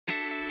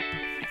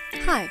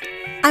Hi,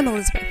 I'm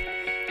Elizabeth.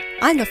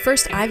 I'm the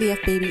first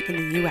IVF baby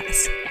in the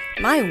US.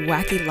 My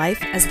wacky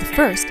life as the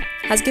first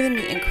has given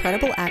me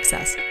incredible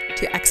access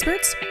to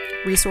experts,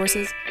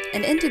 resources,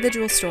 and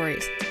individual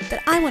stories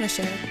that I want to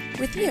share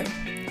with you.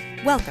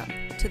 Welcome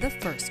to the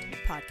First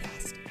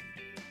Podcast.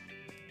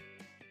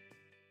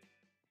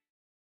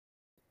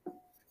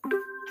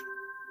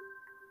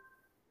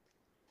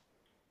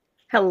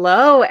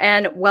 Hello,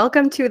 and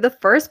welcome to the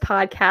First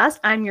Podcast.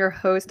 I'm your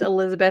host,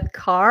 Elizabeth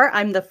Carr.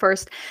 I'm the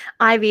first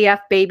IVF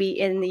baby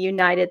in the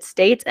United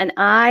States, and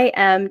I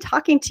am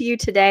talking to you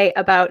today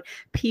about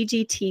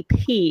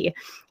PGT-P.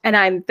 And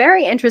I'm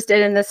very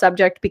interested in this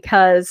subject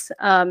because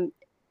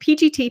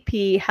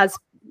PGT-P has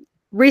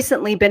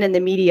recently been in the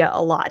media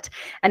a lot.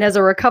 And as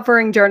a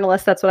recovering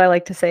journalist, that's what I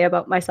like to say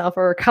about myself,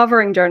 a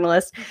recovering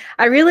journalist.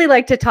 I really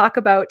like to talk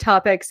about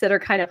topics that are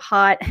kind of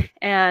hot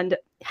and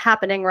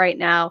happening right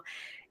now.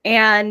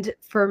 And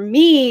for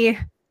me,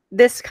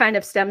 this kind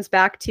of stems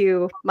back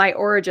to my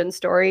origin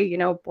story,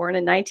 born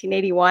in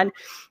 1981.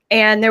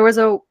 And there was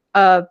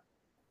a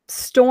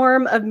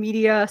storm of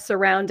media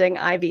surrounding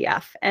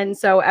IVF. And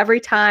so every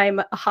time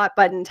a hot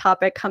button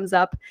topic comes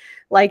up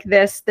like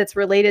this that's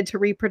related to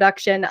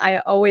reproduction, I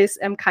always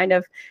am kind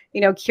of,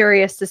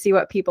 curious to see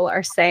what people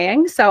are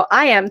saying. So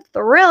I am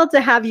thrilled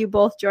to have you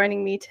both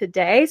joining me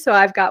today. So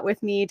I've got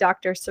with me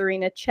Dr.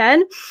 Serena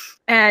Chen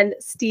and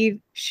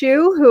Steve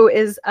Hsu, who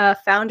is a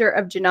founder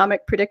of Genomic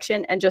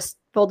Prediction. And just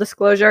full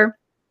disclosure,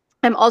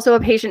 I'm also a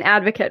patient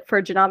advocate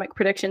for genomic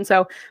prediction.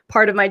 So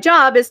part of my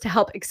job is to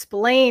help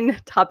explain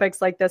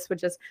topics like this,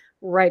 which is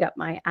right up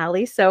my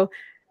alley. So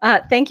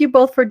thank you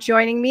both for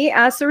joining me.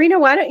 Serena,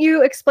 why don't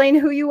you explain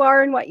who you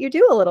are and what you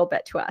do a little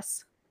bit to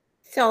us?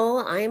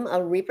 So I'm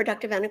a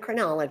reproductive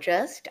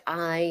endocrinologist.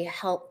 I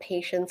help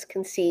patients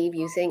conceive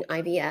using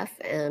IVF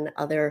and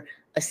other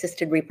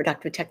assisted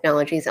reproductive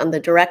technologies. I'm the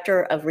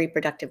director of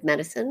reproductive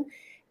medicine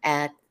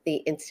at the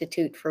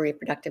Institute for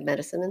Reproductive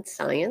Medicine and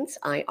Science,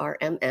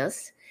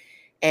 IRMS,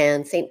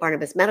 and St.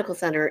 Barnabas Medical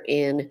Center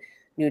in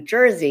New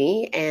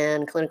Jersey,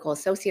 and clinical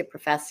associate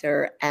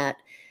professor at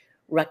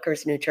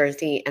Rutgers, New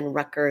Jersey, and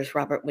Rutgers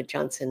Robert Wood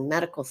Johnson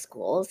Medical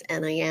Schools.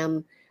 And I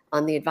am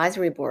on the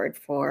advisory board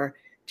for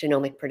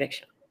genomic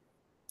prediction.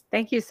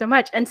 Thank you so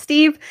much. And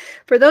Steve,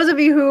 for those of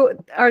you who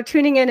are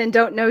tuning in and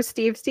don't know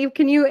Steve,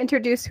 can you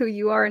introduce who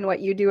you are and what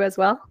you do as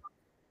well?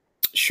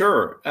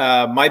 Sure.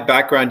 My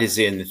background is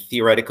in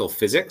theoretical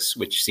physics,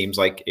 which seems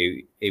like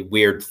a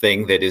weird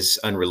thing that is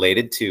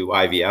unrelated to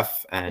IVF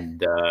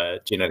and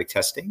genetic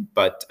testing.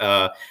 But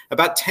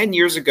about 10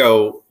 years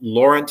ago,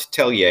 Laurent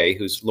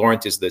Tellier,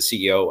 Laurent is the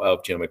CEO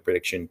of Genomic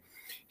Prediction,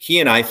 he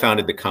and I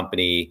founded the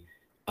company.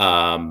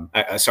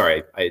 I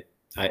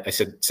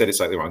said it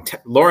slightly wrong.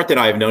 Laurent and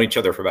I have known each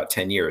other for about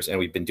 10 years, and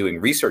we've been doing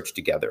research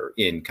together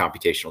in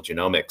computational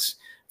genomics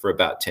for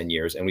about 10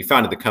 years. And we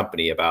founded the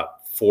company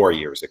about 4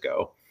 years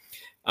ago.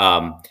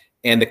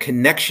 And the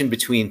connection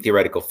between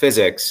theoretical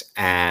physics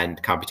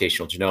and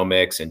computational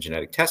genomics and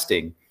genetic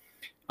testing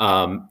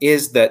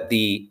is that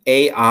the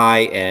AI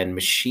and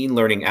machine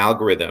learning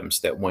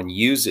algorithms that one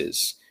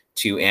uses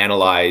to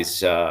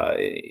analyze,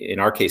 in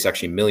our case,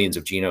 actually millions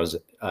of genomes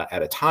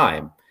at a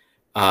time,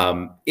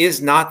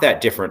 is not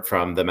that different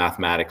from the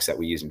mathematics that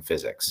we use in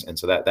physics. And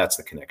so that's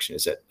the connection,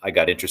 is that I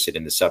got interested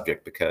in the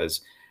subject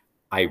because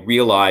I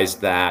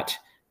realized that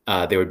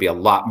there would be a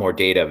lot more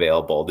data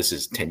available. This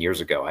is 10 years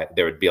ago.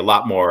 There would be a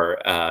lot more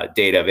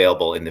data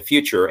available in the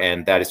future,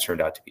 and that has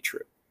turned out to be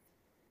true.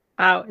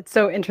 Wow, it's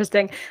so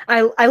interesting.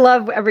 I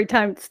love every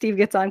time Steve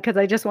gets on because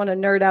I just want to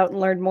nerd out and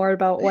learn more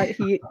about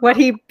what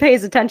he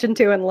pays attention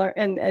to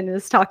and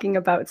is talking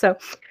about. So,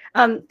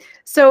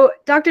 so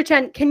Dr.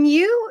 Chen, can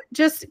you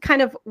just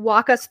kind of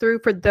walk us through,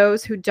 for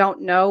those who don't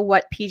know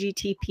what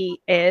PGT-P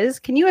is?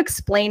 Can you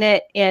explain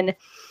it in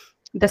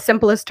the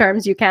simplest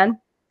terms you can?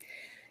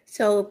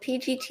 So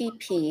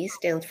PGT-P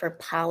stands for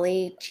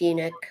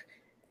polygenic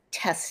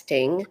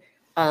testing,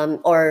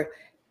 or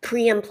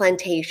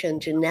pre-implantation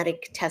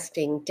genetic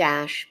testing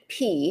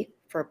 -P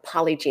for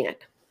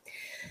polygenic.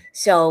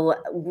 So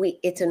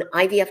it's an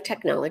IVF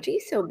technology.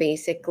 So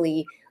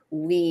basically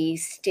we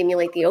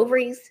stimulate the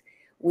ovaries,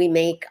 we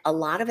make a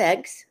lot of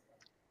eggs,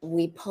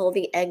 we pull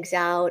the eggs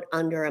out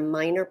under a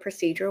minor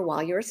procedure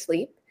while you're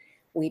asleep,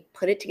 we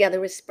put it together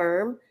with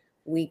sperm,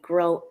 we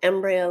grow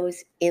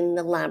embryos in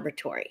the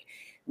laboratory.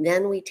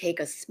 Then we take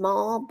a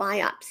small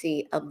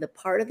biopsy of the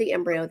part of the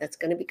embryo that's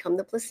going to become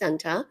the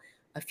placenta,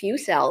 a few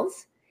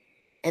cells,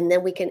 and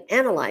then we can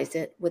analyze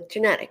it with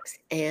genetics.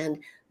 And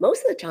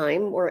most of the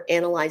time, we're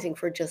analyzing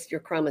for just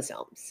your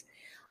chromosomes.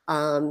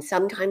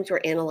 Sometimes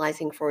we're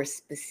analyzing for a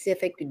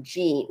specific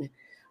gene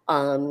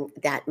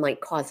that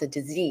might cause a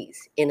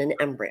disease in an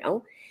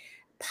embryo.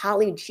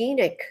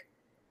 Polygenic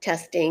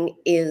testing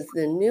is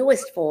the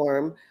newest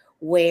form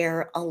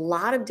where a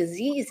lot of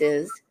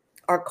diseases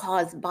are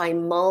caused by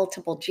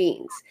multiple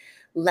genes.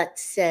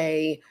 Let's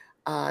say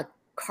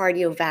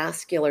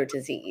cardiovascular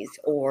disease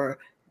or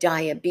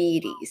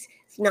diabetes.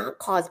 It's not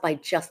caused by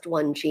just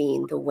one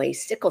gene the way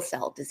sickle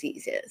cell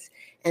disease is.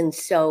 And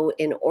so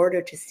in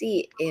order to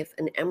see if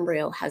an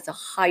embryo has a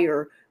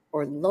higher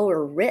or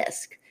lower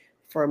risk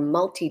for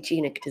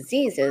multigenic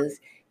diseases,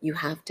 you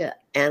have to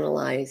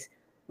analyze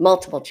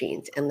multiple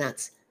genes, and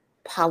that's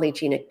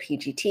polygenic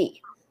PGT.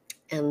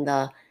 And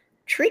the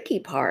tricky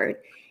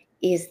part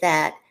is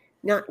that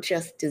not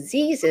just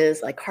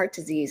diseases like heart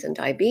disease and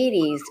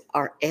diabetes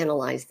are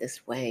analyzed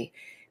this way,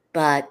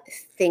 but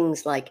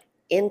things like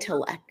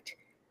intellect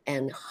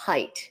and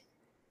height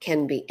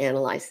can be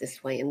analyzed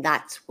this way. And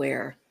that's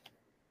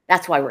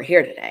why we're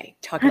here today,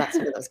 talk about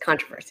some of those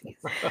controversies.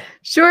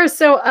 Sure.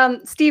 So,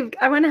 Steve,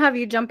 I want to have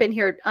you jump in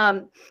here.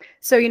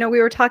 So, we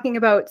were talking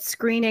about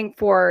screening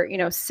for,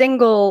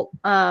 single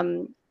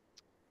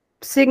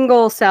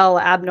cell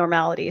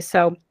abnormalities.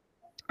 So,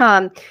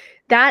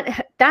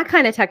 that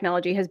kind of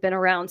technology has been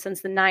around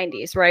since the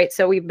 90s, right?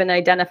 So we've been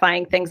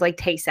identifying things like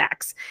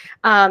Tay-Sachs.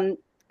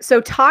 So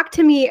talk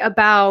to me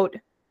about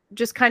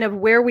just kind of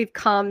where we've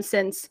come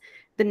since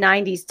the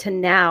 90s to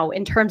now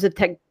in terms of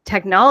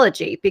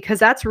technology, because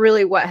that's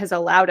really what has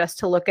allowed us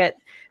to look at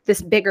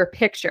this bigger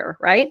picture,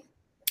 right?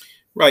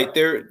 Right.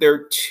 There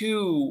are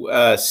two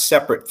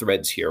separate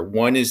threads here.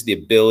 One is the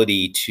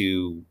ability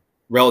to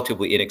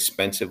relatively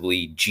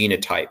inexpensively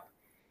genotype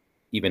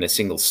even a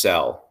single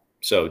cell.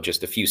 So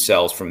just a few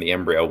cells from the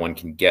embryo, one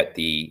can get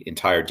the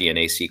entire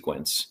DNA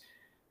sequence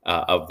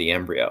of the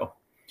embryo.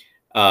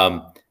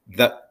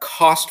 The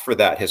cost for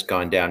that has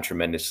gone down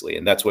tremendously.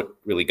 And that's what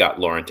really got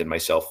Laurent and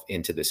myself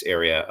into this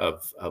area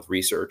of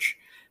research.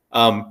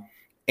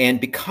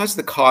 And because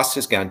the cost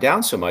has gone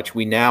down so much,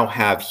 we now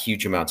have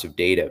huge amounts of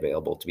data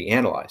available to be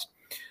analyzed.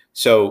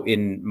 So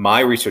in my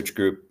research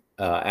group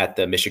at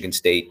the Michigan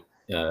State,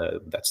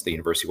 that's the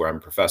university where I'm a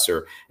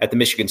professor, at the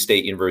Michigan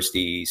State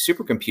University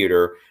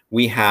supercomputer,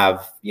 we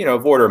have,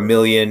 of order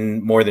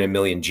more than 1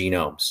 million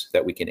genomes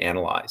that we can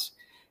analyze.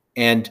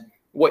 And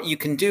what you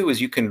can do is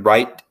you can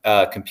write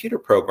computer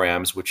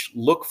programs which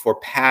look for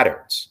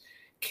patterns,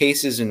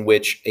 cases in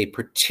which a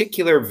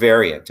particular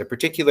variant, a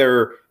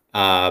particular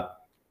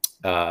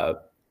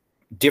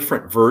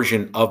different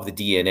version of the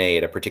DNA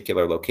at a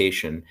particular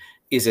location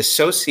is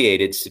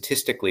associated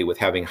statistically with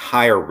having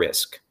higher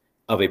risk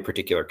of a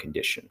particular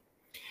condition.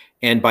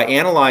 And by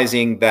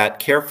analyzing that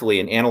carefully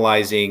and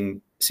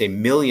analyzing, say,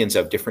 millions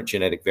of different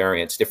genetic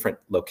variants, different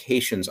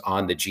locations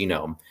on the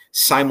genome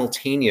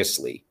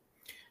simultaneously,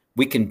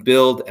 we can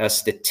build a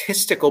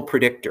statistical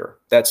predictor.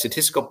 That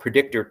statistical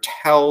predictor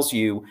tells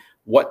you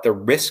what the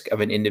risk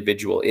of an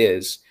individual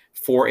is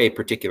for a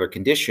particular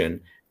condition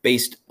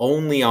based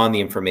only on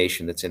the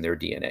information that's in their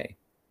DNA.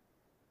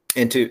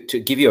 And to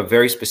give you a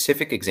very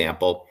specific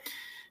example,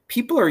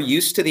 people are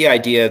used to the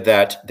idea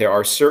that there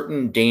are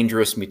certain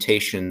dangerous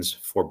mutations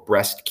for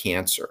breast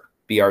cancer,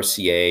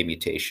 BRCA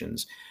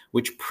mutations,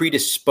 which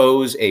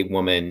predispose a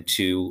woman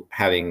to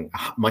having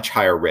much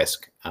higher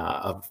risk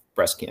of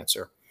breast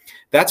cancer.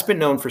 That's been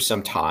known for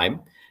some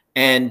time,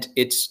 and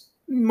it's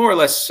more or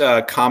less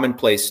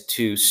commonplace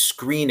to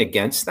screen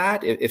against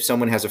that. If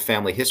someone has a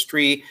family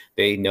history,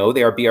 they know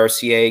they are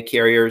BRCA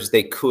carriers,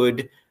 they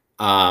could,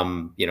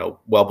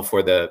 well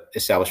before the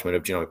establishment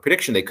of genomic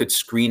prediction, they could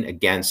screen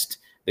against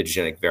the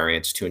genetic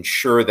variants to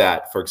ensure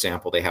that, for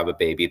example, they have a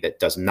baby that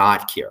does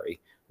not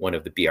carry one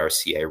of the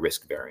BRCA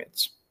risk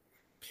variants.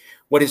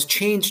 What has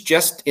changed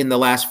just in the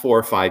last 4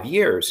 or 5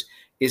 years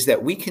is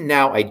that we can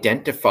now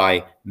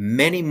identify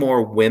many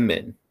more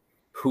women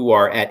who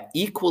are at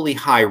equally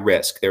high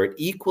risk. They're at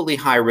equally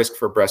high risk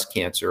for breast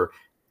cancer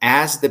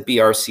as the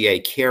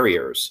BRCA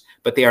carriers,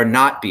 but they are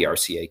not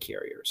BRCA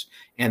carriers.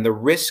 And the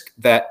risk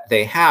that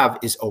they have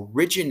is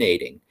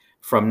originating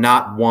from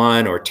not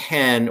 1 or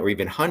 10 or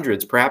even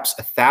hundreds, perhaps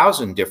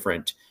 1,000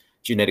 different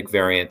genetic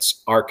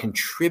variants are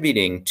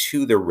contributing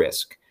to the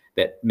risk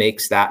that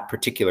makes that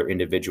particular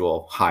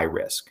individual high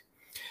risk.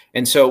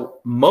 And so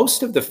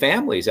most of the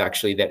families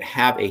actually that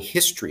have a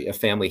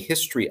family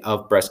history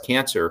of breast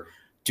cancer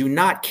do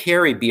not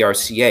carry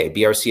BRCA.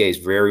 BRCA is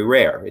very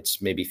rare.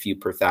 It's maybe a few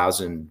per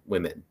 1,000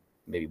 women,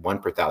 maybe 1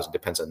 per 1,000,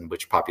 depends on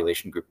which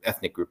population group,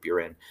 ethnic group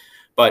you're in.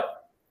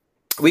 But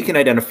we can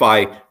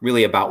identify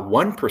really about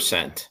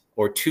 1%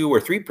 or 2 or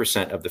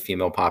 3% of the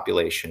female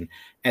population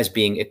as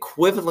being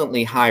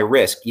equivalently high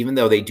risk, even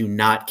though they do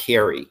not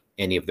carry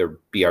any of their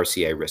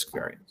BRCA risk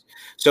variants.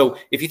 So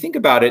if you think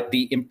about it,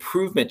 the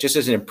improvement, just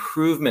as an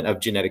improvement of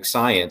genetic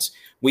science,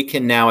 we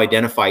can now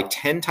identify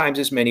 10 times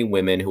as many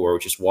women who are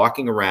just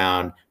walking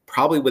around,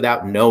 probably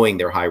without knowing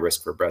they're high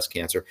risk for breast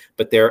cancer,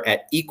 but they're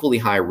at equally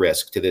high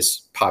risk to this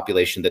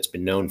population that's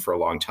been known for a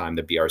long time,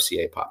 the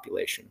BRCA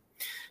population.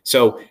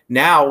 So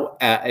now,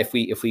 if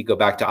we go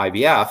back to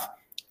IVF,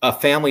 a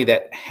family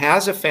that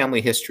has a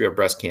family history of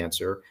breast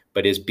cancer,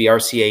 but is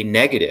BRCA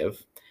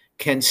negative,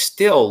 can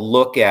still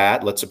look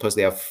at, let's suppose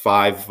they have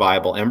 5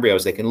 viable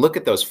embryos, they can look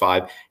at those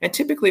 5. And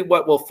typically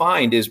what we'll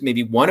find is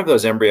maybe one of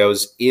those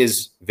embryos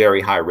is very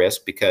high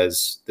risk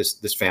because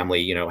this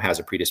family, has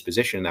a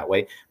predisposition that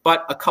way,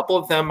 but a couple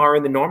of them are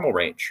in the normal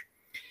range.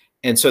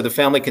 And so the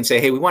family can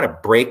say, hey, we want to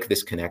break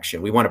this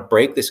connection. We want to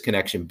break this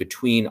connection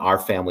between our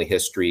family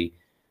history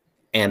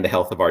and the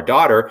health of our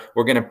daughter,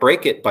 we're going to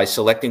break it by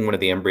selecting one of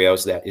the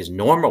embryos that is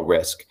normal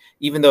risk,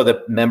 even though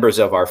the members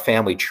of our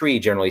family tree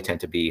generally tend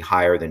to be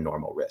higher than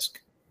normal risk.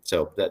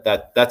 So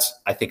that's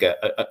I think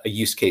a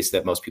use case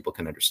that most people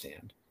can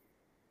understand.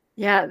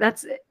 Yeah,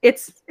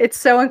 it's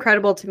so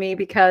incredible to me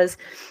because,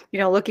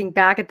 looking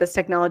back at this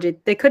technology,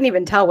 they couldn't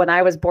even tell when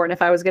I was born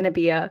if I was going to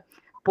be a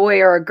boy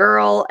or a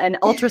girl, and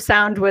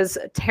ultrasound was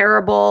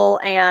terrible,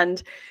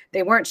 and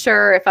they weren't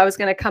sure if I was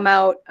going to come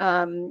out,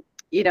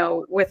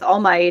 with all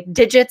my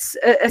digits,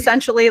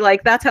 essentially.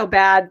 Like, that's how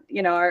bad,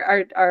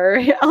 our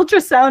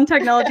ultrasound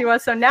technology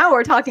was. So now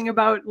we're talking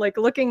about like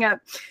looking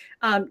at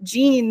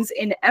genes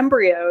in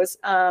embryos.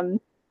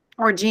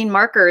 Or gene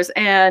markers,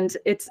 and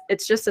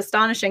it's just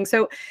astonishing.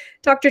 So,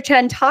 Dr.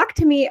 Chen, talk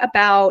to me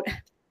about,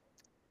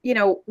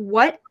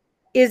 what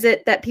is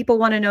it that people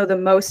want to know the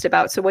most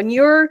about? So when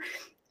you're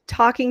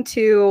talking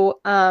to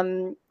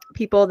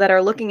people that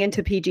are looking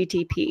into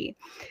PGT-P,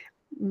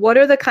 what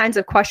are the kinds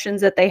of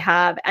questions that they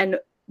have, and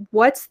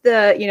what's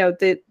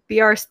the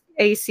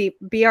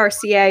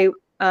BRCA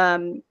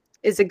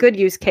is a good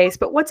use case,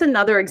 but what's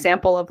another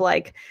example of,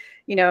 like,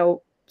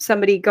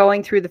 somebody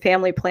going through the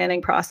family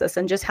planning process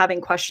and just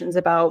having questions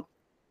about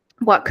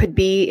what could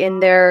be in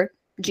their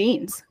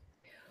genes?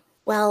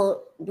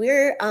 Well,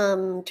 we're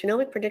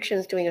Genomic Prediction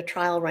is doing a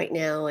trial right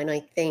now, and I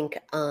think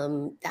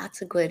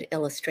that's a good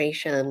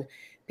illustration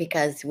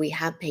because we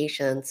have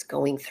patients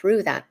going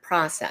through that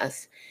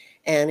process,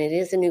 and it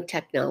is a new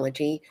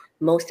technology.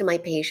 Most of my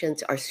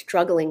patients are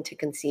struggling to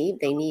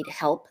conceive. They need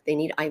help. They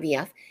need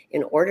IVF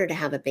in order to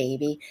have a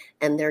baby,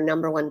 and their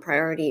number one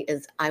priority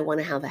is, I want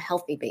to have a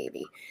healthy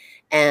baby.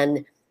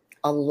 And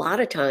a lot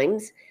of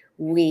times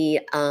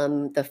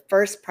the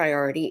first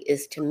priority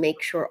is to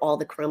make sure all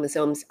the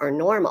chromosomes are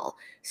normal.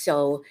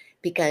 So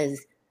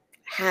because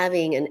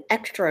having an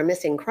extra or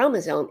missing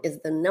chromosome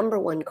is the number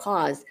one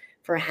cause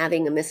for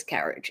having a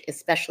miscarriage,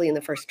 especially in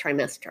the first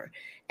trimester.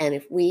 And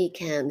if we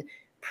can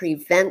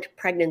prevent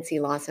pregnancy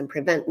loss and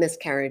prevent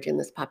miscarriage in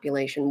this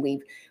population,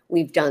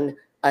 we've done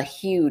a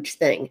huge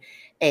thing.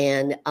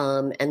 And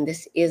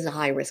this is a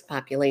high risk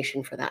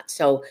population for that.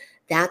 So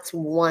that's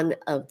one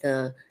of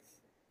the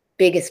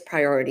biggest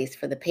priorities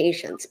for the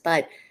patients.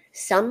 But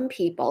some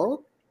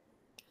people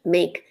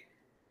make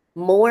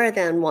more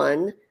than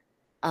one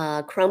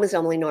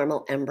chromosomally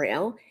normal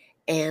embryo,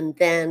 and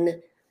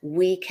then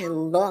we can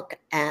look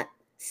at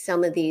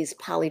some of these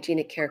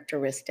polygenic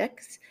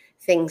characteristics,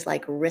 things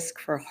like risk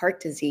for heart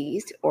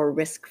disease or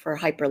risk for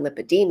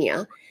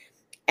hyperlipidemia.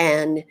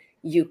 And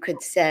you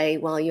could say,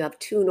 well, you have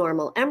two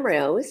normal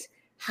embryos.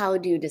 How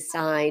do you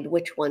decide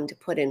which one to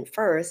put in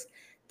first?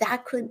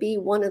 That could be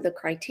one of the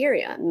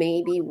criteria.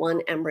 Maybe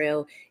one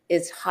embryo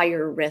is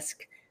higher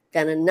risk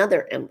than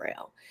another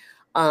embryo.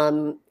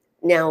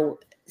 Now,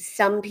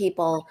 some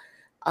people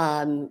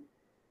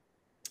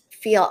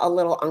feel a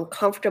little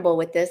uncomfortable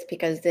with this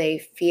because they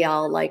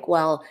feel like,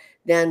 well,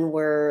 then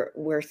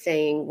we're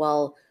saying,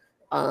 well,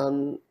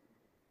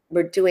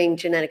 we're doing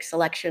genetic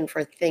selection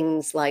for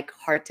things like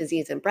heart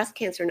disease and breast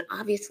cancer. And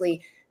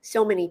obviously,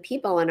 so many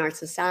people in our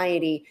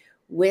society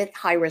with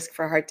high risk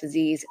for heart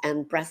disease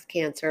and breast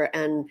cancer,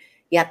 and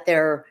yet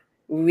they're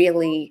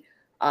really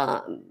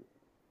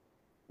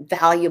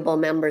valuable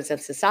members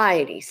of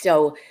society.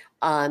 So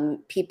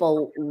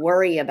people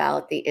worry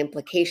about the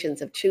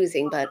implications of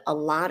choosing, but a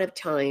lot of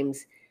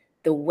times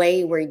the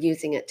way we're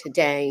using it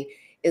today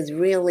is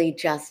really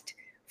just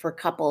for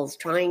couples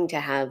trying to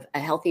have a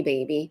healthy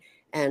baby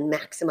and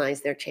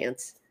maximize their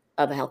chance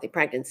of a healthy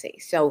pregnancy.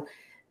 So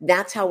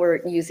that's how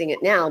we're using it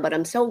now. But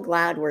I'm so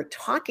glad we're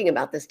talking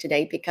about this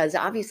today because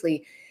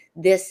obviously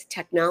this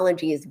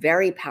technology is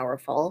very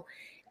powerful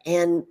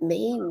and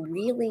may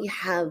really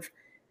have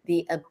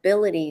the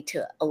ability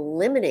to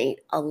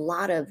eliminate a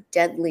lot of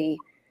deadly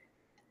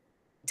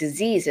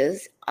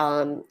diseases,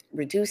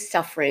 reduce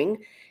suffering,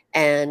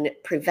 and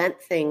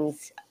prevent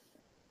things,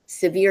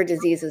 severe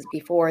diseases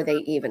before they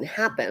even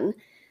happen.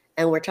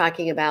 And we're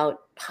talking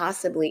about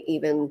possibly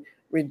even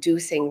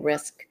reducing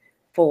risk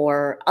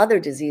for other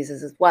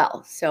diseases as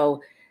well.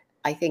 So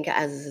I think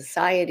as a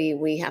society,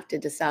 we have to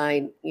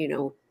decide,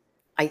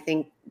 I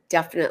think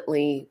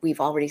definitely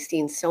we've already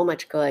seen so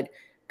much good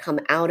come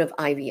out of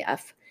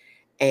IVF,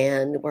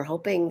 and we're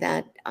hoping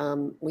that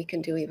we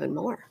can do even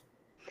more.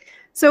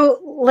 So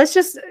let's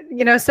just,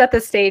 set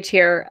the stage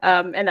here.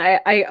 And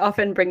I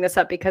often bring this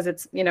up because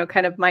it's,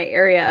 kind of my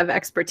area of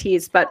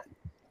expertise. But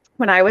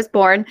when I was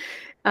born,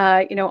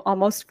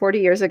 almost 40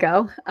 years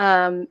ago,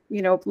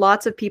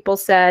 lots of people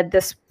said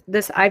this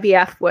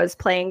IVF was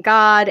playing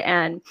God,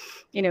 and,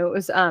 it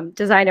was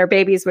designer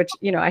babies, which,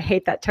 I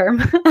hate that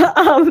term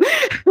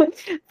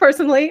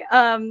personally.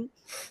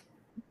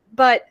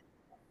 But,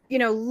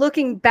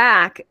 looking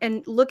back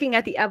and looking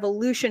at the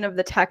evolution of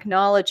the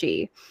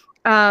technology,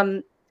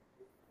 as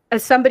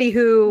somebody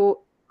who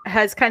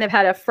has kind of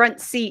had a front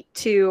seat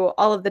to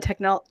all of the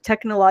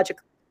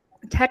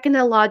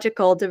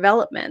technological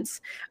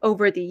developments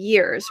over the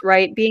years,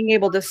 right? Being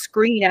able to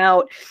screen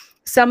out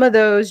some of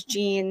those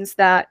genes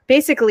that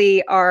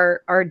basically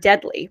are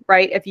deadly,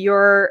 right? If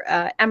your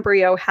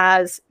embryo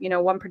has,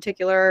 one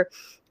particular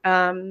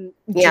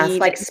Yes, gene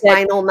like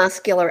spinal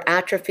muscular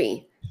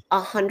atrophy,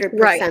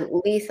 right,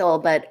 100% lethal,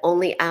 but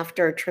only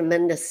after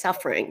tremendous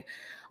suffering,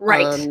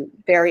 right,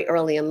 very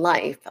early in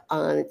life.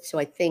 So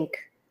I think,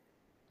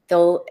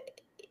 though,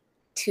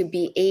 to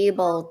be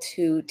able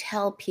to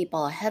tell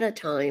people ahead of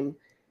time,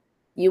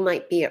 you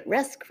might be at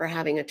risk for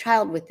having a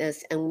child with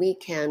this, and we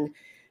can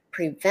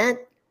prevent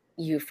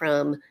you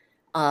from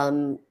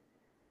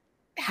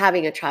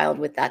having a child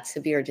with that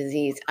severe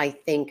disease. I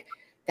think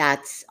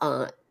that's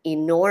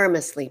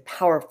enormously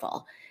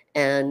powerful.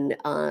 And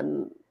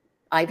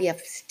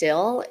IVF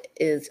still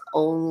is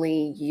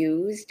only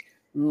used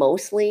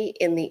mostly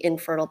in the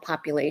infertile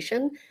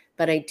population,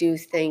 but I do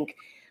think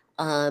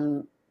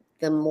the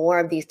more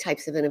of these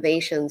types of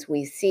innovations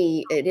we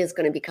see, it is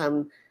going to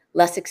become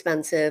less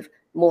expensive,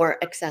 more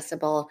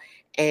accessible,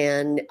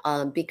 and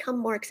become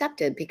more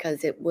accepted,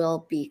 because it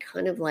will be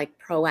kind of like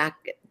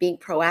being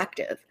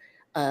proactive,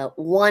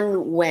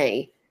 one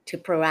way to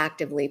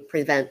proactively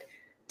prevent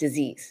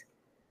disease.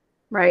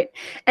 right.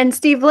 And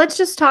Steve, let's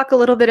just talk a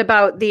little bit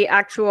about the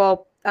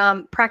actual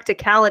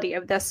practicality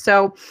of this.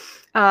 So,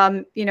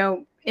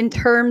 in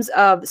terms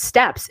of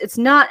steps, it's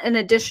not an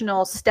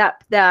additional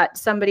step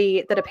that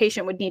a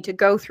patient would need to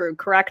go through,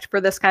 correct, for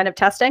this kind of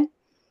testing?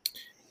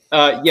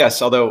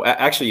 Yes, although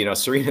actually,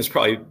 Serena's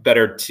probably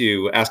better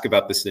to ask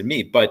about this than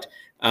me. But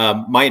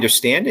my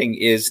understanding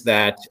is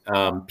that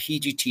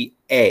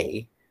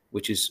PGT-A,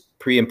 which is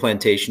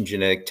pre-implantation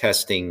genetic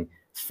testing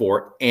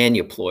for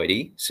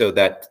aneuploidy, so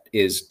that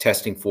is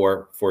testing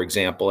for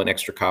example, an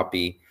extra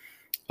copy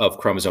of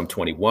chromosome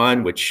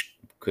 21, which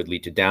could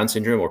lead to Down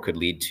syndrome or could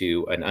lead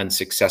to an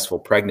unsuccessful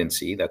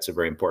pregnancy. That's a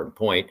very important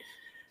point.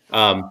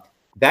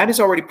 That is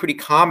already pretty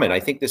common. I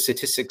think the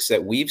statistics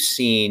that we've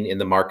seen in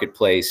the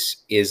marketplace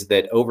is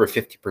that over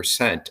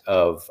 50%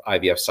 of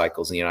IVF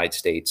cycles in the United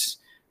States,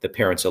 the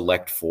parents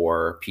elect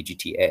for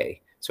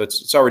PGT-A. So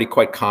it's already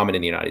quite common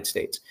in the United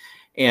States.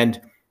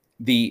 And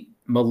the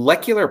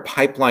molecular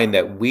pipeline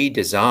that we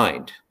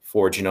designed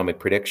for genomic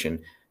prediction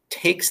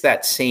takes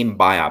that same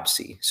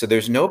biopsy. So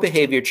there's no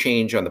behavior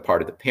change on the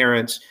part of the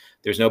parents.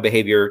 There's no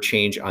behavior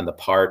change on the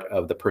part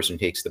of the person who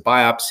takes the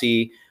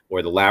biopsy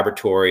or the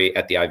laboratory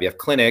at the IVF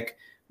clinic.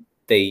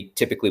 They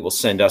typically will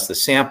send us the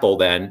sample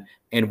then,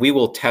 and we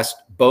will test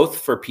both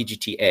for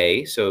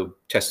PGT-A, so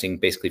testing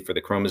basically for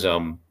the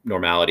chromosomal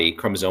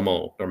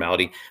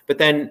normality, but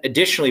then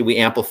additionally we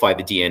amplify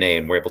the DNA,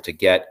 and we're able to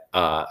get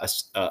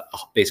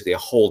basically a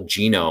whole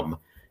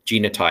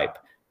genotype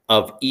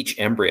of each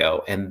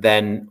embryo, and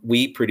then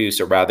we produce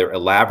a rather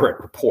elaborate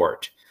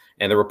report.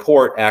 And the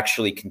report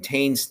actually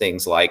contains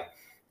things like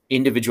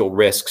individual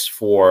risks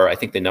for, I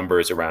think the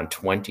number is around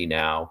 20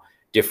 now,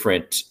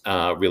 different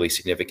really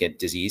significant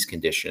disease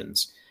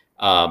conditions.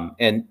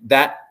 And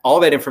all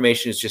that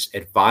information is just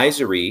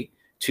advisory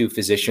to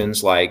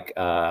physicians like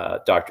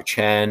Dr.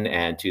 Chen,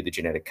 and to the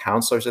genetic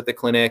counselors at the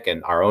clinic,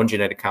 and our own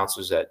genetic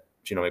counselors at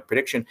Genomic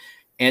Prediction.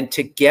 And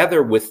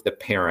together with the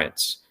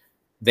parents,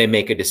 they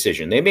make a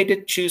decision. They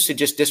may choose to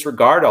just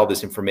disregard all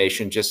this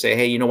information, just say,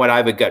 hey, you know what, I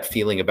have a gut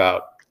feeling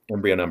about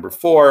embryo number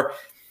 4.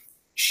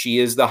 She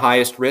is the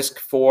highest risk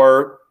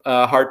for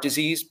heart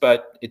disease,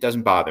 but it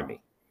doesn't bother me.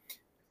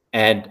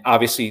 And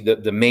obviously,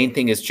 the main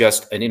thing is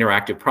just an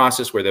interactive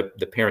process where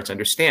the parents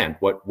understand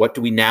what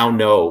do we now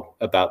know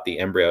about the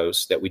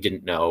embryos that we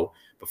didn't know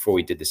before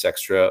we did this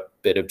extra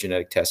bit of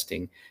genetic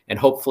testing. And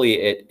hopefully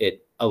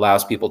it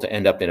allows people to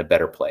end up in a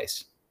better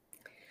place.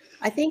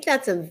 I think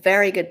that's a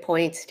very good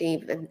point,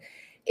 Steve,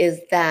 is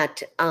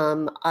that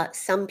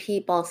some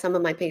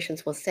of my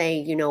patients will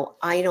say,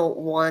 I don't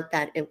want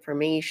that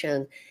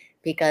information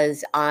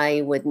because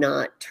I would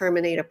not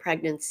terminate a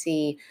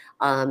pregnancy.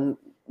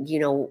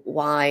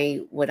 Why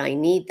would I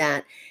need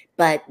that?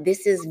 But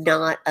this is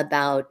not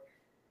about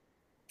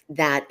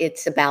that.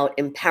 It's about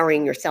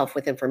empowering yourself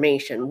with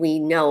information. We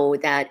know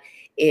that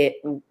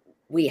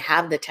we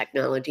have the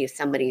technology if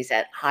somebody's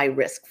at high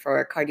risk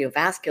for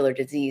cardiovascular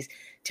disease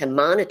to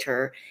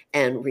monitor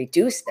and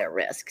reduce their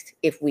risks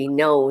if we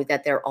know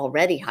that they're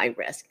already high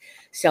risk.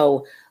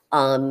 So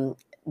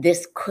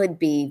this could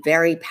be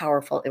very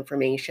powerful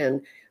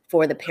information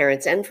for the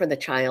parents and for the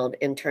child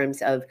in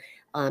terms of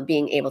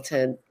being able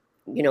to,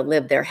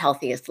 live their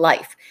healthiest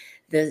life.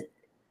 The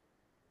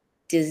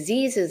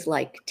diseases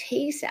like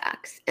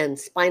Tay-Sachs and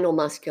spinal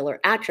muscular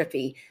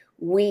atrophy,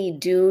 we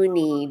do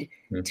need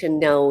to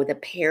know the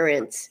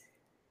parents'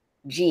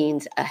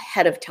 genes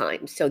ahead of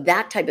time. So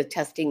that type of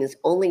testing is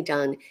only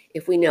done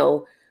if we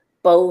know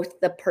both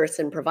the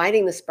person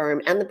providing the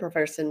sperm and the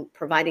person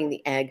providing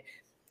the egg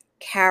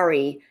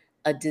carry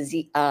a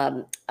disease,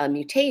 a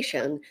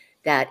mutation,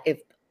 that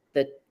if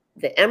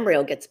the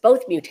embryo gets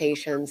both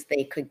mutations,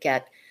 they could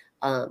get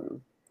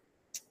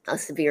a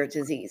severe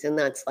disease. And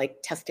that's like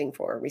testing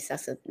for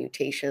recessive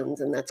mutations,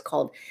 and that's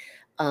called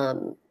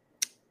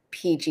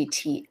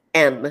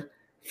PGT-M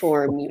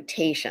for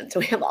mutation. So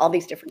we have all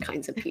these different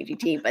kinds of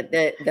PGT, but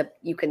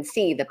you can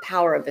see the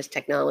power of this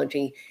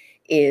technology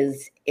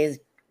is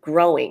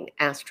growing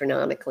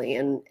astronomically,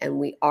 and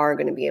we are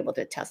going to be able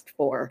to test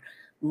for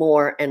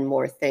more and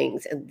more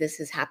things. And this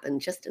has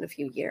happened just in a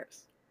few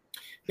years.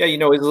 Yeah,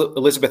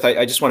 Elizabeth,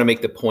 I just want to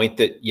make the point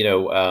that,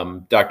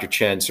 Dr.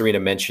 Chen,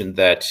 Serena mentioned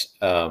that,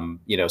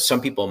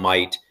 some people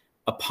might,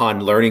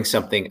 upon learning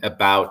something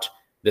about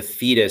the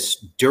fetus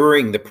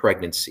during the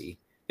pregnancy,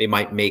 they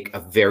might make a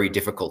very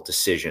difficult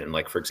decision.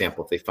 Like, for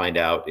example, if they find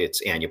out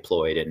it's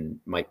aneuploid and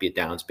might be a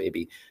Downs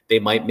baby, they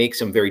might make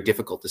some very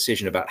difficult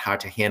decision about how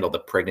to handle the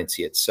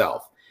pregnancy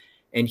itself.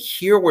 And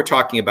here we're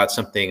talking about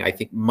something, I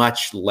think,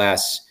 much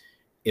less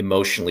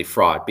emotionally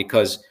fraught,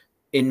 because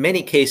in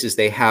many cases,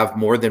 they have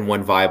more than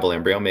one viable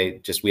embryo.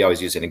 We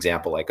always use an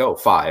example like,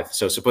 5.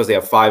 So suppose they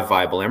have 5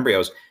 viable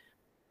embryos.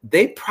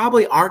 They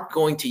probably aren't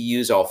going to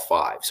use all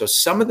 5. So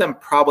some of them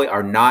probably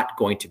are not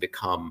going to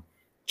become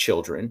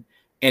children.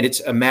 And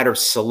it's a matter of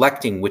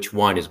selecting which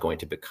one is going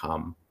to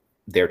become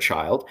their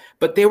child.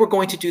 But they were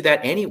going to do that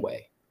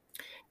anyway.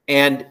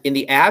 And in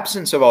the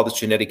absence of all this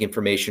genetic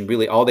information,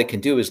 really all they can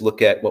do is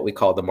look at what we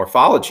call the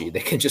morphology.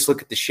 They can just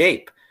look at the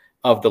shape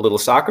of the little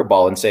soccer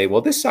ball and say,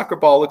 well, this soccer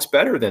ball looks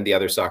better than the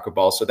other soccer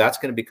ball, so that's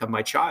going to become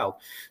my child.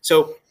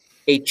 So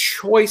a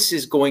choice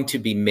is going to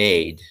be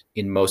made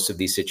in most of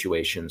these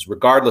situations,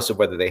 regardless of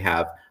whether they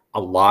have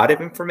a lot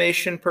of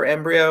information per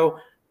embryo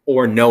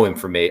or no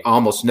information,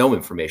 almost no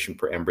information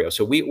per embryo.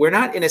 So we're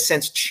not, in a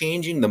sense,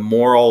 changing the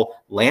moral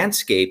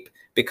landscape,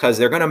 because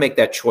they're going to make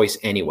that choice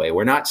anyway.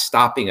 We're not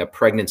stopping a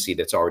pregnancy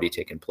that's already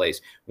taken place.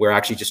 We're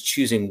actually just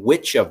choosing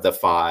which of the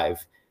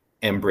 5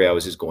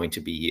 embryos is going to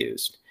be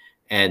used.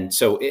 And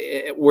so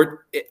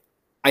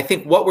I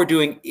think what we're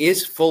doing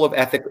is full of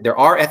there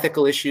are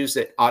ethical issues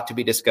that ought to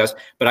be discussed,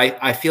 but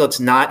I feel it's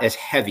not as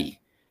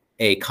heavy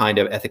a kind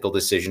of ethical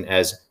decision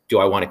as, do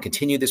I want to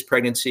continue this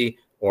pregnancy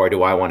or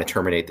do I want to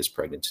terminate this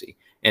pregnancy?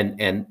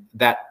 And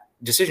that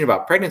decision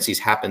about pregnancies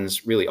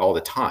happens really all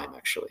the time,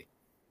 actually.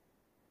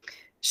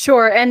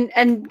 Sure.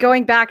 And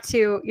going back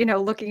to,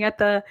 looking at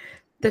the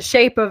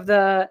shape of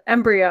the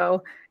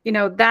embryo,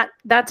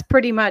 that's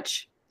pretty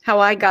much how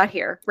I got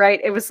here,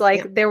 right? It was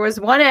like, there was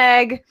one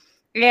egg,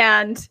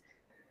 and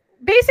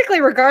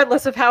basically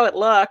regardless of how it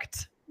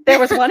looked, there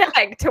was one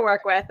egg to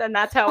work with. And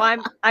that's how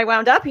I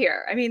wound up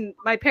here. I mean,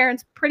 my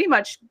parents pretty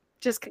much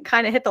just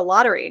kind of hit the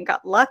lottery and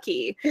got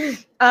lucky.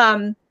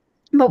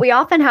 But we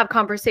often have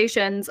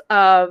conversations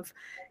of,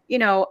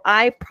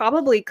 I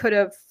probably could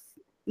have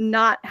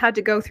not had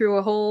to go through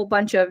a whole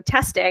bunch of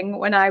testing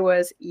when I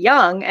was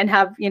young and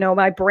have,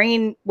 my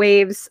brain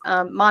waves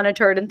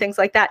monitored and things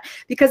like that,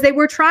 because they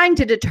were trying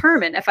to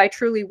determine if I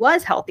truly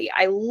was healthy.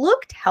 I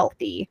looked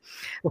healthy,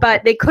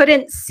 but they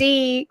couldn't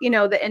see,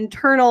 the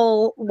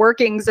internal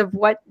workings of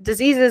what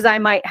diseases I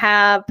might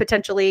have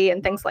potentially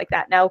and things like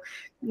that. Now,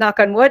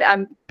 knock on wood,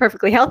 I'm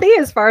perfectly healthy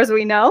as far as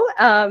we know.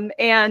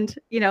 And,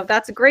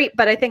 that's great.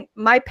 But I think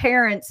my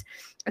parents,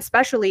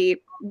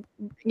 especially,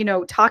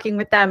 talking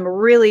with them,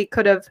 really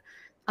could have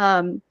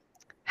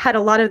had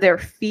a lot of their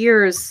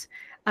fears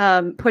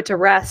put to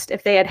rest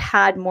if they had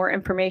had more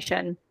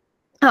information,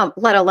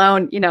 let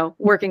alone,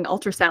 working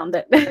ultrasound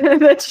that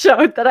that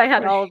showed that I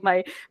had all of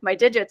my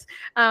digits.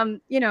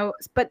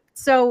 But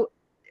so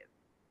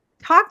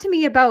talk to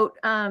me about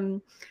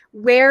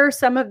where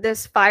some of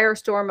this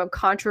firestorm of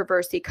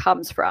controversy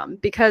comes from,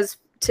 because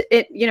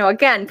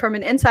again, from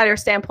an insider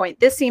standpoint,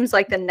 this seems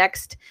like the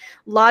next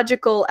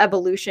logical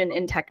evolution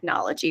in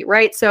technology,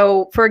 right?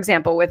 So, for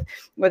example, with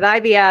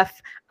IVF,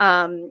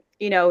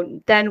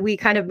 then we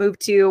kind of move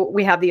to,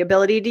 we have the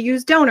ability to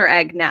use donor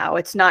egg now.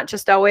 It's not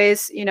just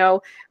always,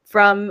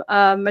 from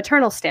a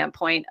maternal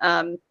standpoint.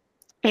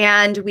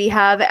 And we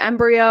have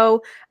embryo,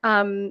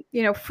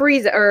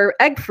 freeze or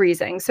egg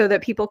freezing, so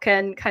that people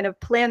can kind of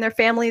plan their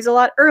families a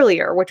lot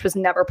earlier, which was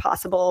never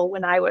possible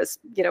when I was,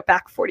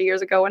 back 40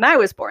 years ago when I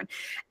was born.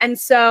 And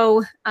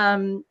so,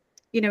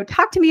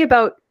 talk to me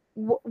about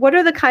what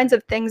are the kinds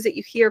of things that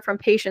you hear from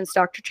patients,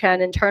 Dr. Chen,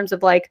 in terms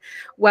of like,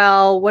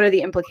 well, what are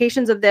the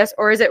implications of this?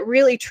 Or is it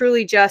really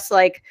truly just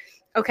like,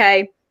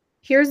 okay,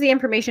 here's the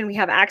information we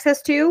have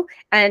access to,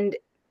 and,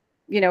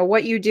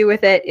 what you do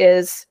with it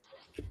is,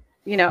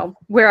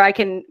 where I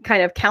can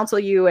kind of counsel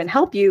you and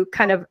help you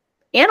kind of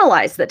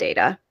analyze the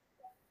data?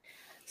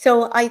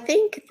 So I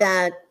think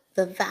that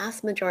the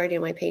vast majority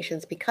of my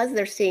patients, because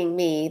they're seeing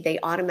me, they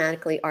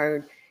automatically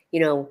are,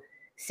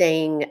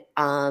 saying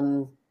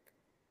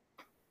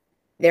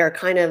they're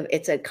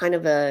it's a kind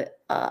of a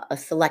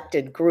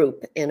selected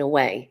group in a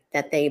way,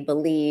 that they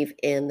believe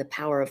in the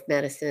power of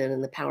medicine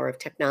and the power of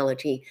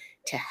technology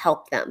to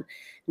help them.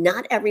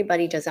 Not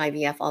everybody does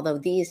IVF, although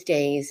these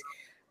days,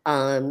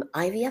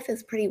 IVF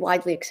is pretty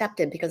widely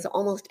accepted because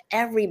almost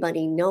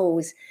everybody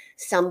knows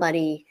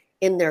somebody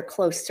in their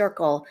close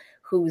circle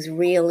who's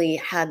really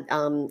had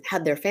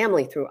their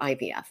family through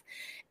IVF,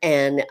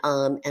 and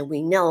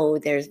we know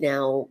there's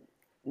now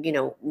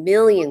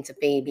millions of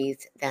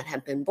babies that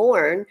have been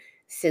born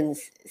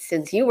since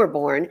you were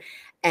born,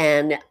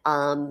 and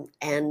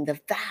the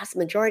vast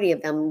majority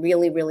of them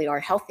really are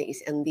healthy,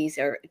 and these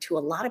are to a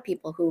lot of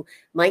people who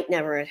might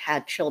never have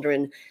had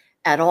children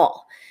at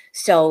all.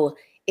 So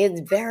it's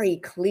very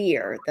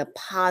clear the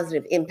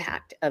positive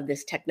impact of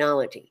this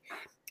technology.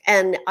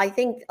 And I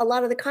think a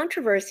lot of the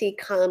controversy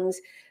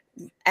comes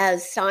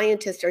as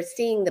scientists are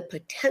seeing the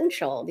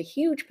potential, the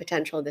huge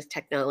potential of this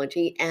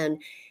technology,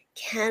 and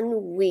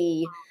can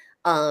we,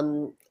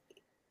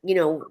 you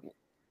know,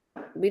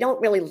 we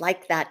don't really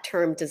like that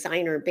term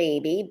designer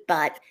baby,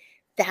 but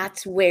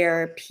that's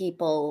where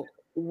people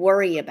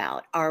worry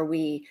about, are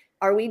we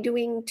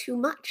doing too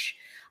much?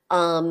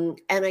 And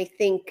I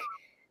think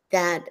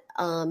that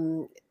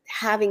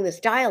having this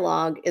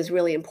dialogue is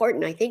really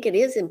important. I think it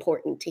is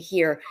important to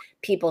hear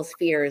people's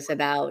fears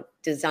about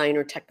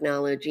designer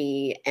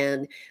technology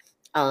and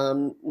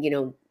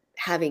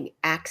having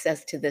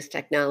access to this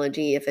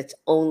technology. If it's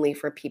only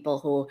for people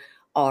who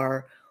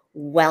are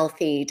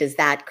wealthy, does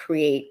that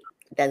create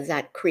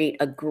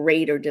a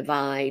greater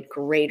divide,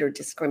 greater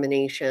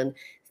discrimination,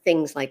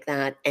 things like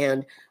that?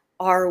 And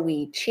are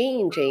we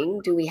changing?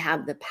 Do we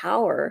have the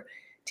power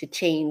to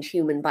change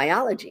human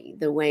biology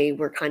the way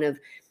we're kind of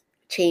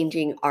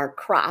changing our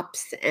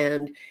crops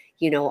and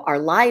our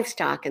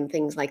livestock and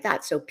things like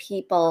that? So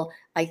people,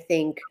 I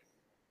think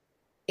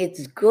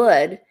it's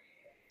good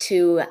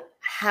to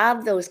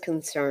have those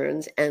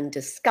concerns and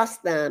discuss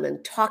them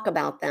and talk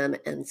about them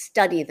and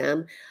study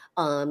them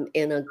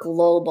in a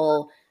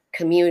global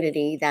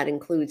community that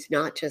includes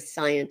not just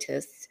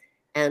scientists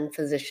and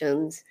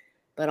physicians,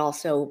 but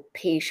also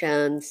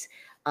patients,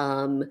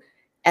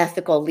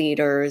 ethical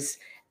leaders,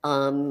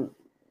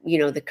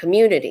 the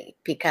community,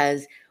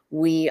 because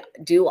we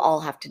do all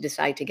have to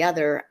decide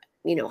together,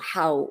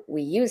 how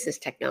we use this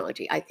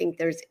technology. I think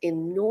there's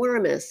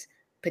enormous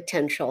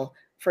potential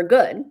for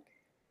good,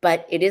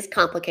 but it is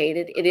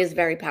complicated. It is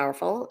very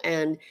powerful.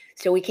 And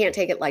so we can't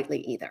take it lightly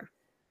either.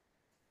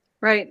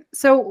 Right.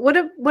 So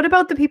what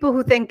about the people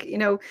who think,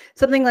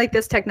 something like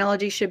this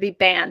technology should be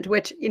banned,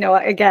 which,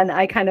 again,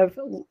 I kind of...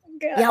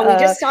 Yeah, we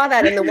just saw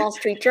that in the Wall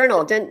Street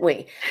Journal, didn't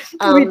we?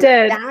 We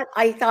did. That,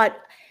 I thought,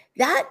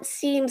 that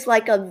seems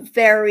like a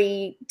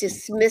very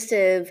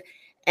dismissive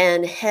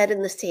and head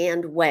in the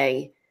sand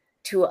way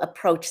to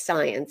approach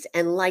science.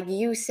 And like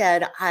you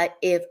said, I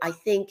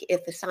think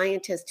if the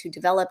scientists who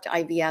developed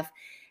IVF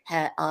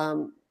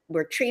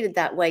were treated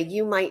that way,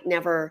 you might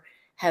never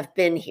have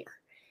been here.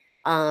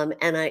 And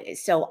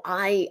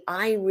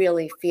I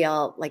really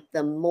feel like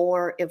the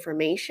more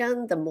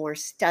information, the more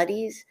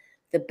studies,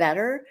 the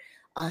better.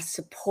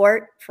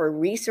 Support for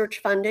research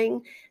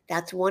funding.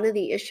 That's one of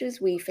the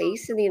issues we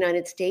face in the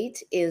United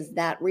States, is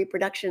that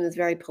reproduction is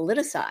very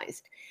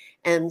politicized.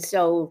 And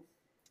so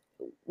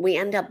we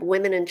end up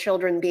women and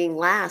children being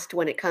last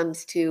when it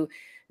comes to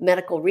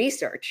medical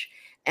research.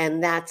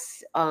 And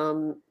that's,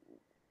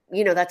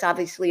 that's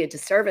obviously a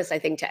disservice, I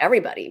think, to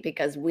everybody,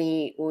 because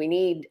we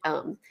need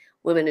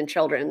women and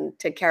children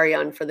to carry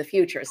on for the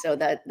future. So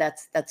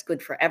that's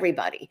good for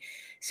everybody.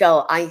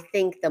 So I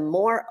think the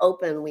more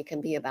open we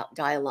can be about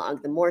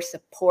dialogue, the more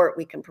support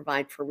we can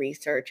provide for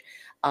research,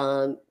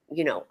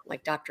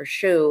 like Dr.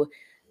 Shu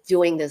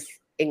doing this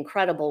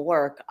incredible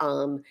work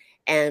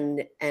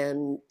and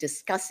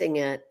discussing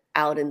it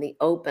out in the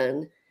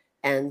open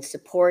and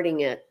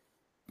supporting it,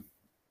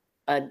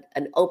 an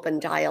open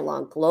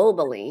dialogue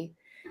globally.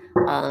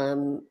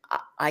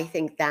 I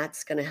think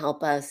that's going to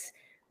help us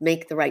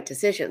make the right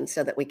decisions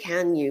so that we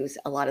can use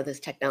a lot of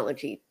this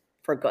technology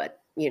for good,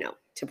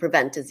 to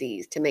prevent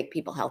disease, to make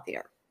people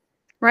healthier.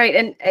 Right.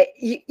 And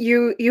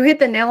you hit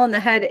the nail on the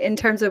head in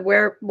terms of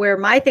where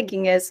my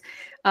thinking is,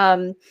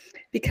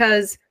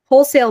 because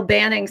wholesale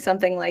banning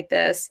something like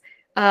this,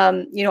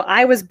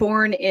 I was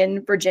born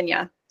in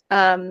Virginia,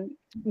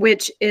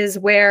 which is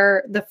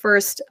where the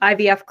first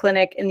IVF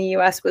clinic in the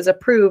US was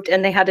approved,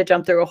 and they had to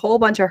jump through a whole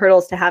bunch of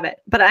hurdles to have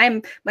it. But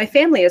my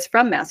family is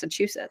from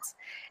Massachusetts.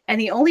 And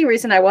the only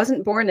reason I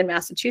wasn't born in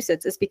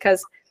Massachusetts is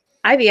because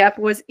IVF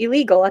was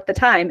illegal at the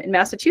time in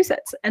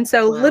Massachusetts. And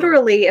so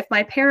literally, if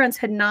my parents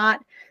had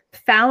not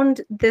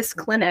found this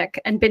clinic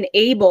and been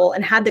able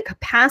and had the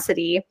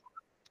capacity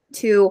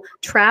to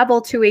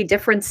travel to a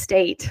different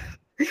state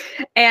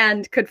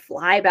and could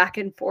fly back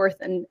and forth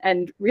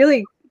and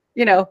really,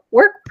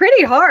 work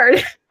pretty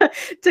hard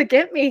to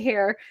get me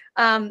here,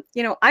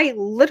 I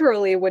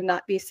literally would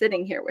not be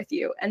sitting here with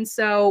you. And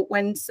so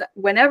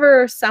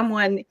whenever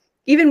someone,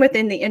 even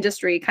within the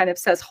industry, kind of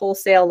says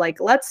wholesale, like,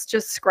 let's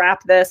just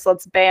scrap this,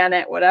 let's ban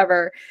it,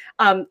 whatever,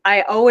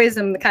 I always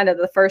am kind of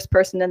the first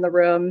person in the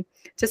room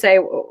to say,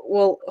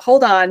 well,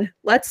 hold on,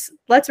 let's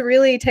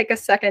really take a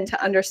second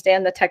to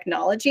understand the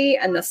technology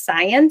and the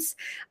science.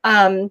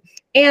 And,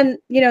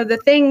 the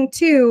thing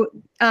too,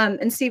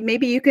 and Steve,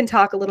 maybe you can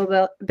talk a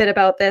little bit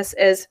about this,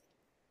 is,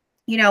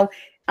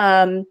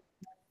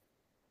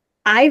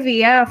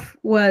 IVF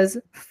was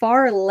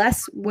far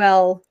less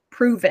well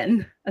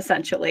proven,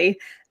 essentially,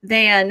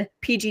 than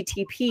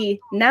PGT-P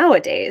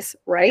nowadays,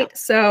 right? Yeah.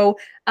 So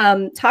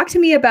talk to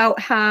me about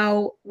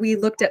how we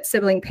looked at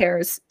sibling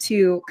pairs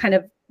to kind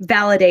of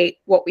validate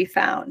what we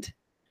found.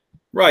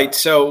 Right.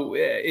 So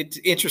it's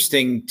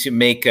interesting to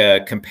make a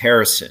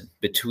comparison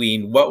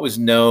between what was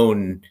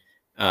known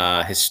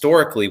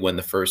historically when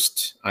the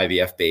first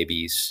IVF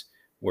babies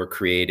were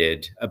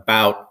created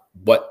about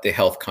what the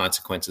health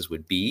consequences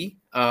would be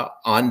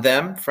on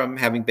them from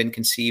having been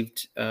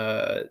conceived,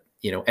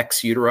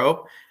 ex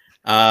utero.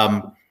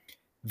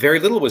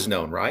 Very little was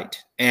known,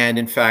 right? And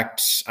in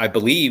fact, I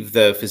believe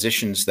the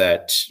physicians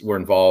that were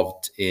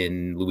involved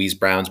in Louise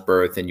Brown's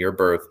birth and your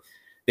birth,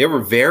 they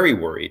were very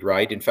worried,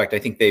 right? In fact, I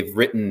think they've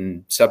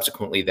written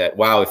subsequently that,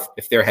 wow,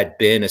 if there had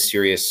been a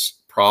serious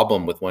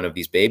problem with one of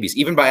these babies,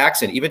 even by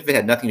accident, even if it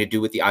had nothing to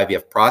do with the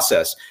IVF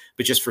process,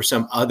 but just for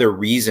some other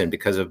reason,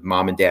 because of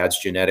mom and dad's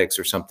genetics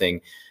or something,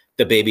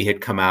 the baby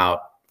had come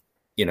out,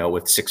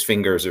 with 6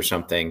 fingers or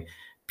something,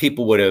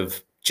 people would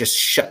have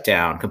just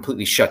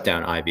completely shut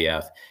down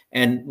IVF.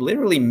 And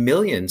literally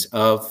millions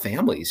of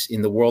families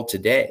in the world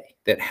today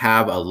that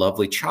have a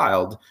lovely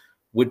child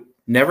would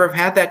never have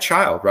had that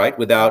child, right?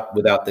 Without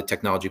the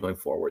technology going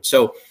forward.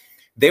 So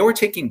they were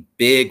taking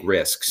big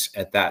risks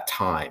at that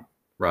time,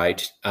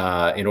 right?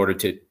 In order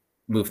to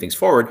move things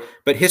forward.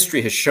 But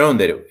history has shown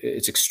that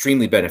it's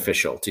extremely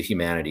beneficial to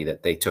humanity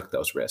that they took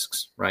those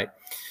risks, right?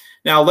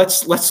 Now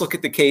let's look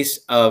at the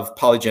case of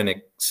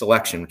polygenic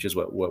selection, which is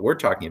what we're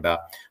talking about.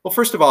 Well,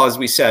 first of all, as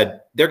we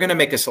said, they're going to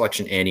make a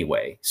selection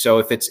anyway. So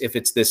if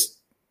it's this,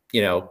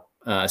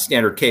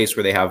 standard case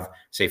where they have,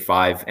 say,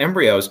 5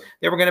 embryos,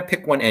 they were going to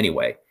pick one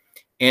anyway.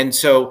 And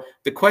so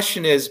the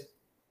question is,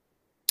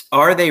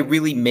 are they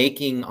really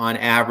making, on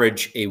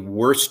average, a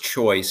worse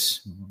choice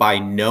by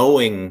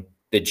knowing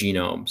the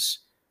genomes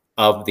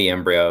of the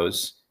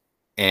embryos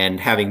and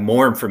having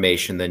more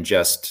information than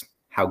just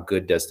how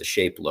good does the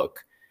shape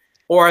look?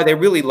 Or are they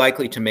really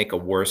likely to make a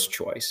worse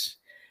choice?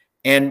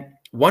 And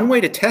one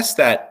way to test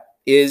that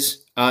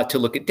is to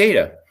look at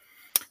data.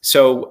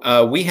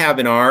 So we have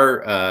in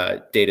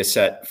our data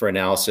set for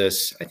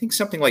analysis, I think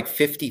something like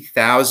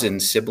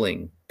 50,000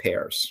 sibling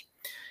pairs.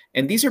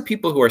 And these are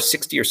people who are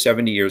 60 or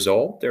 70 years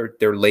old.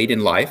 They're late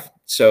in life.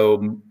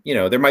 So,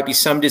 there might be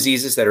some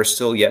diseases that are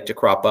still yet to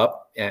crop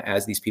up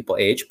as these people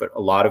age, but a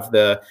lot of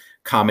the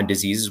common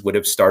diseases would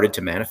have started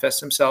to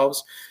manifest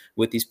themselves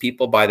with these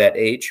people by that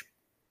age.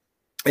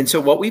 And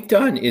so what we've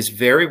done is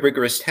very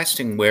rigorous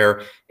testing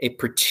where a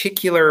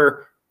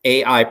particular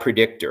AI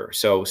predictor,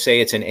 so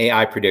say it's an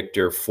AI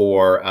predictor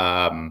for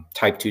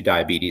type 2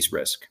 diabetes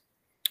risk.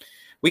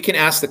 We can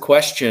ask the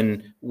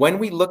question, when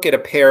we look at a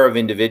pair of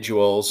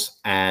individuals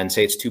and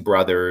say it's 2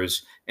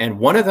 brothers, and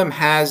one of them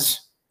has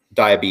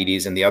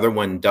diabetes and the other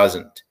one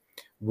doesn't,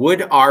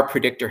 would our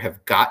predictor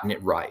have gotten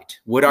it right?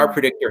 Would our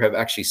predictor have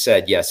actually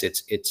said, yes,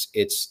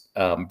 it's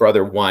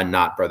brother 1,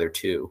 not brother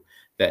 2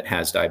 that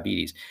has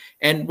diabetes?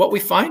 And what we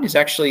find is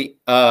actually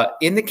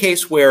in the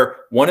case where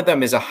one of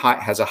them has a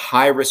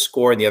high risk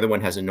score and the other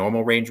one has a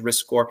normal range risk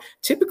score,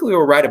 typically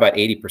we're right about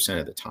 80%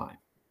 of the time.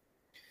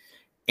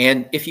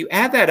 And if you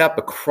add that up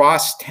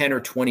across 10 or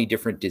 20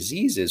 different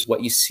diseases,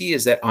 what you see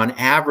is that on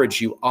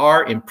average, you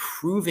are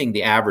improving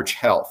the average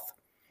health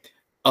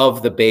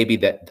of the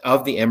baby,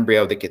 of the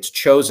embryo that gets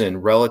chosen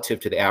relative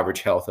to the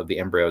average health of the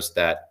embryos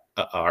that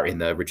are in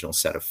the original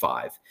set of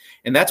 5.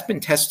 And that's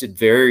been tested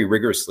very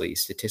rigorously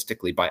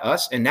statistically by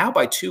us and now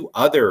by 2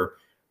 other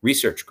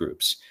research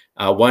groups.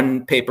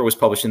 One paper was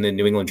published in the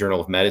New England Journal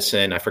of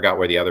Medicine. I forgot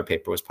where the other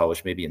paper was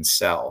published, maybe in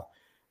Cell.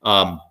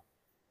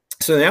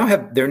 So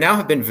there now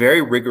have been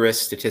very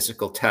rigorous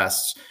statistical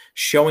tests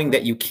showing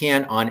that you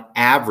can, on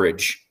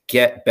average,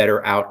 get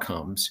better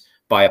outcomes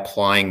by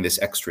applying this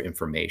extra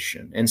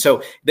information. And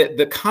so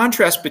the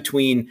contrast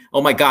between,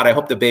 oh my God, I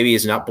hope the baby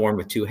is not born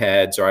with 2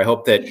 heads, or I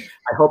hope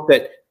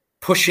that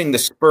pushing the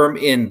sperm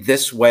in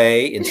this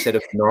way instead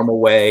of the normal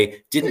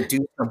way didn't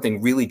do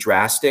something really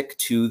drastic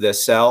to the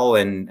cell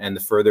and the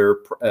further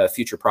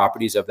future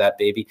properties of that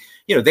baby.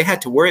 They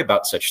had to worry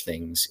about such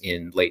things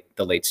in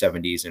the late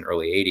 70s and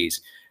early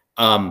 80s.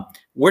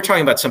 We're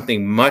talking about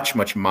something much,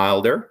 much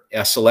milder,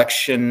 a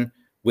selection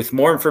with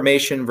more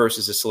information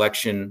versus a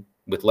selection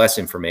with less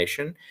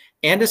information,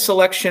 and a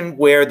selection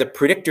where the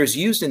predictors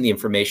used in the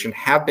information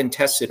have been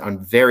tested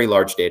on very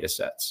large data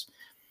sets.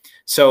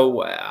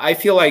 So I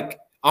feel like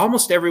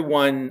almost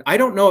everyone, I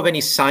don't know of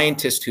any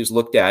scientist who's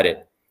looked at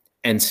it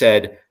and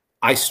said,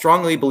 I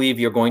strongly believe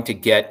you're going to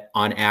get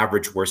on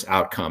average worse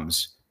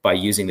outcomes by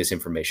using this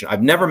information.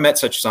 I've never met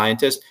such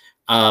scientists.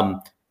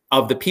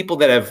 Of the people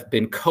that have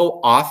been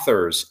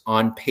co-authors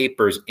on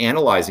papers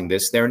analyzing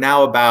this, there are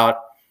now about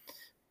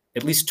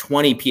at least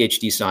 20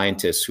 PhD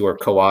scientists who are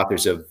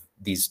co-authors of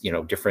these,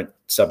 different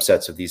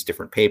subsets of these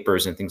different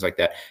papers and things like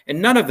that. And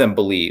none of them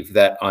believe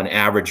that on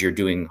average you're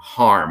doing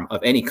harm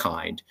of any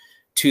kind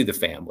to the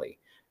family.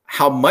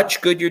 How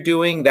much good you're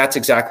doing, that's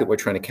exactly what we're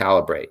trying to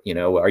calibrate.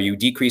 Are you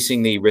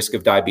decreasing the risk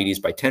of diabetes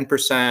by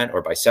 10%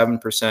 or by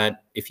 7%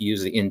 if you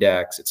use the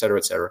index, et cetera,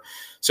 et cetera.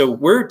 So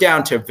we're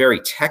down to very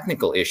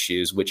technical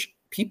issues, which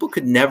people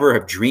could never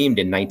have dreamed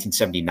in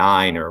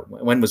 1979, or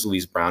when was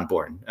Louise Brown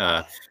born?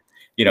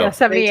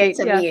 78.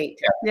 1978.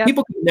 Yeah.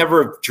 People could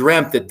never have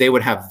dreamt that they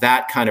would have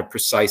that kind of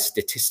precise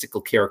statistical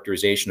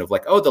characterization of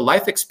like, oh, the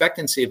life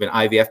expectancy of an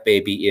IVF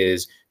baby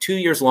is 2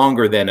 years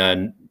longer than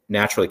a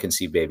naturally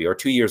conceived baby, or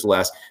 2 years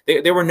less.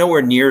 They were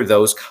nowhere near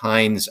those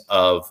kinds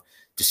of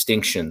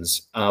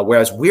distinctions.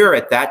 Whereas we're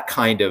at that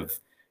kind of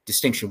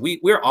distinction. We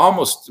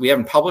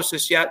haven't published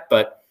this yet,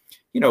 but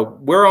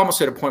we're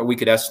almost at a point where we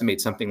could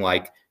estimate something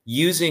like,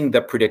 using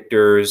the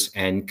predictors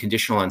and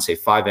conditional on, say,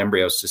 5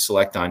 embryos to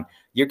select on,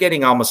 you're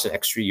getting almost an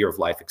extra year of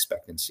life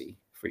expectancy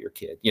for your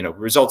kid.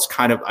 Results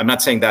kind of, I'm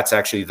not saying that's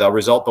actually the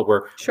result, but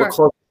we're close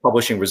to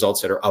publishing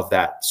results that are of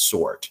that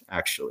sort,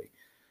 actually.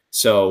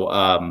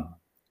 So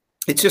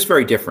it's just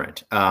very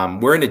different.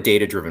 We're in a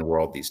data-driven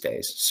world these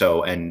days.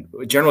 So, and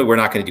generally we're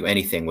not going to do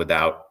anything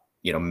without,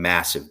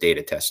 massive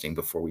data testing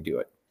before we do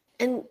it.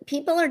 And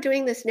people are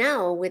doing this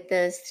now with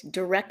this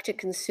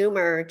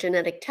direct-to-consumer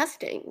genetic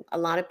testing. A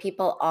lot of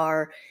people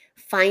are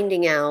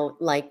finding out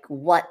like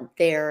what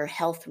their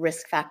health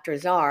risk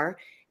factors are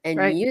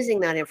and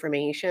using that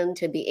information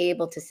to be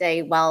able to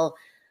say, well,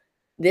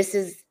 this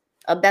is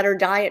a better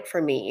diet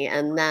for me,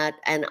 and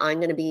I'm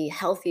going to be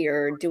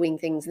healthier doing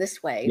things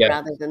this way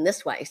rather than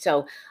this way.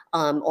 So,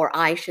 or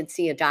I should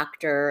see a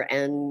doctor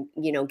and,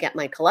 get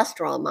my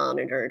cholesterol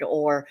monitored,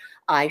 or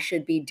I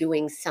should be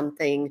doing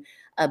something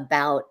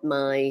about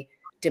my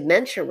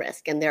dementia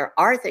risk. And there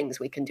are things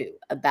we can do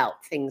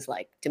about things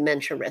like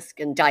dementia risk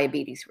and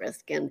diabetes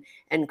risk and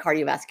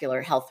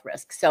cardiovascular health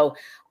risk. So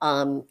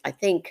I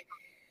think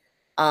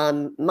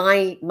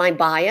my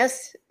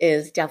bias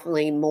is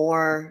definitely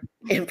more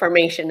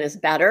information is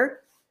better.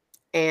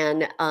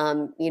 And,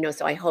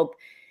 so I hope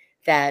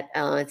that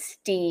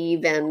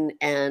Steve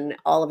and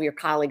all of your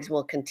colleagues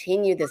will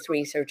continue this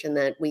research and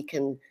that we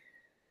can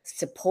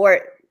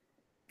support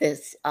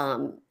this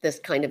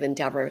kind of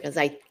endeavor, because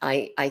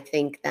I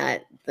think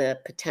that the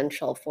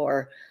potential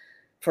for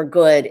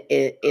good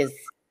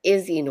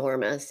is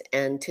enormous.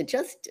 And to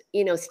just,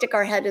 stick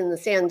our head in the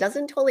sand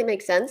doesn't totally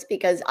make sense,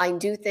 because I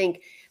do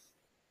think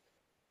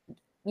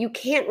you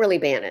can't really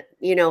ban it.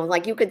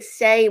 Like you could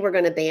say we're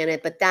going to ban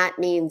it, but that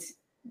means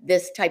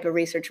this type of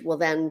research will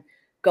then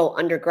go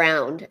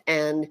underground,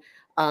 and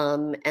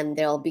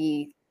there'll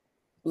be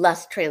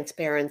less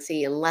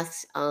transparency and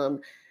less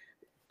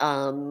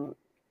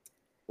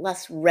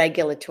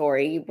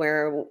regulatory,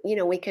 where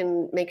we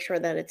can make sure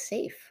that it's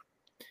safe.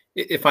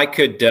 If I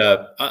could,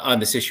 on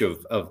this issue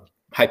of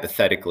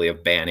hypothetically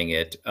of banning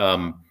it,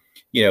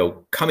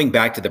 coming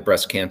back to the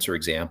breast cancer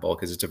example,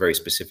 because it's a very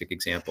specific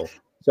example.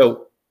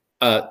 So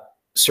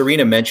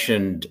Serena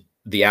mentioned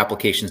the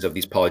applications of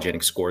these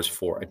polygenic scores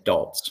for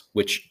adults,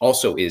 which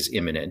also is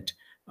imminent.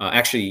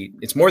 Actually,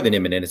 it's more than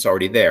imminent, it's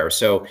already there.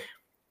 So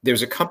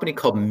there's a company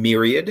called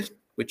Myriad,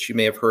 which you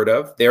may have heard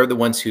of. They're the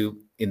ones who,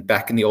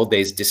 back in the old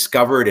days,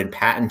 discovered and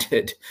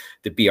patented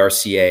the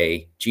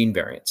BRCA gene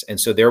variants. And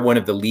so they're one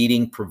of the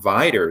leading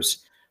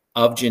providers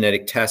of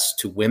genetic tests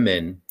to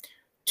women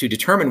to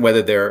determine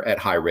whether they're at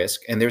high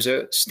risk. And there's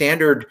a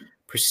standard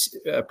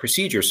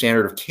procedure,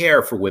 standard of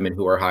care for women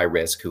who are high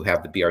risk, who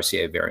have the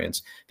BRCA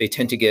variants. They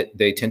tend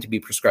to be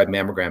prescribed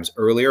mammograms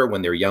earlier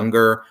when they're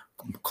younger,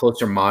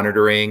 closer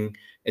monitoring,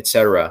 et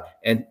cetera.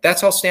 And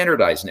that's all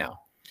standardized now.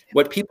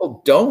 What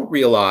people don't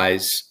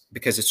realize,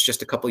 because it's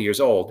just a couple of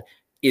years old,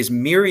 is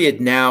Myriad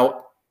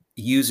now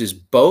uses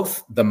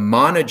both the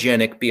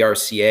monogenic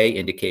BRCA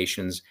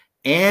indications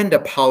and a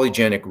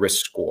polygenic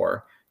risk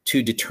score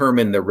to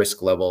determine the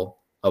risk level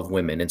of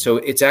women. And so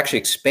it's actually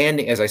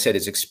expanding, as I said,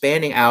 it's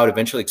expanding out,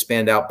 eventually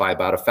expand out by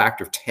about a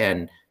factor of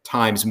 10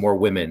 times more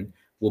women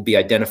will be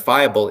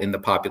identifiable in the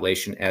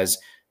population as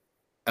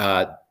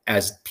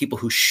people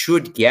who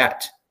should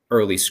get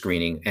early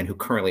screening and who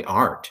currently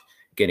aren't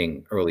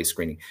getting early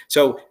screening.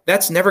 So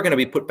that's never going to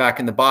be put back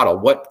in the bottle.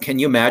 What can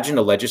you imagine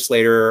a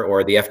legislator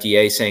or the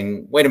FDA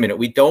saying, wait a minute,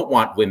 we don't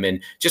want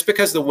women, just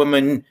because the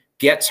woman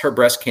gets her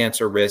breast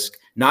cancer risk,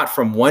 not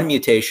from one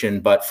mutation,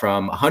 but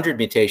from 100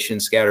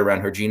 mutations scattered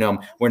around her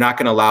genome, we're not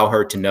going to allow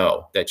her to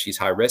know that she's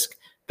high risk.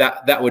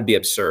 That would be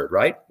absurd,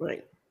 right?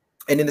 Right.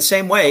 And in the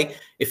same way,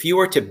 if you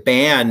were to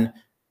ban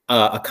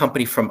a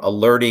company from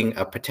alerting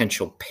a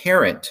potential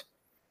parent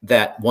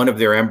that one of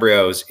their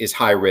embryos is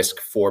high risk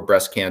for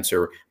breast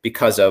cancer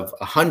because of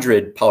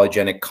 100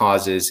 polygenic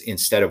causes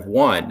instead of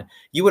one,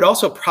 you would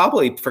also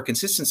probably, for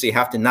consistency,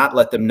 have to not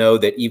let them know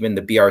that even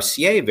the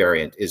BRCA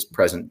variant is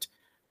present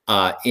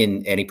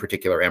in any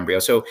particular embryo.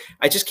 So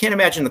I just can't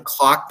imagine the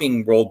clock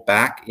being rolled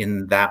back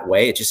in that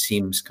way. It just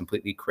seems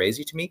completely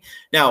crazy to me.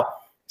 Now,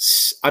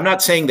 I'm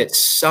not saying that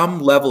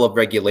some level of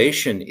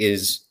regulation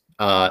is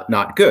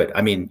not good.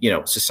 I mean,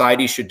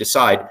 society should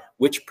decide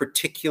which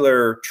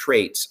particular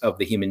traits of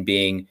the human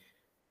being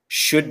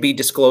should be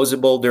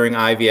disclosable during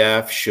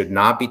IVF, should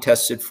not be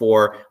tested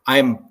for.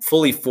 I'm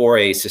fully for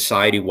a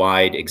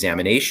society-wide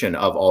examination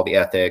of all the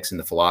ethics and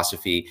the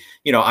philosophy.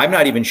 I'm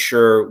not even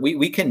sure,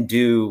 we can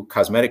do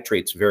cosmetic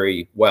traits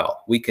very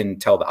well. We can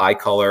tell the eye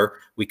color,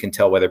 we can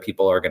tell whether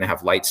people are going to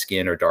have light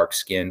skin or dark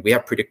skin. We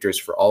have predictors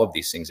for all of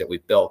these things that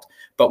we've built,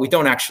 but we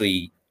don't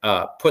actually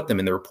put them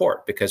in the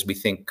report because we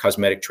think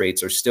cosmetic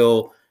traits are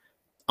still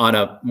on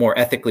a more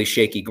ethically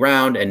shaky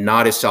ground and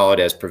not as solid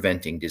as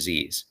preventing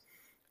disease.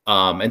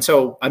 And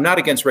so I'm not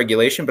against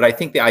regulation, but I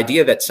think the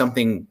idea that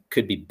something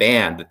could be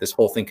banned, that this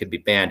whole thing could be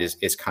banned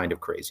is kind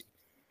of crazy.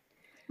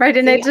 Right.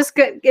 And So, it just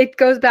it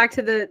goes back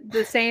to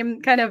the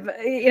same kind of,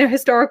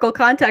 historical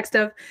context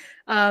of,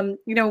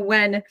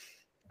 when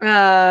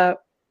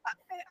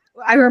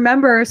I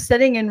remember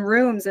sitting in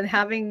rooms and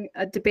having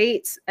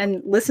debates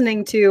and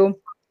listening to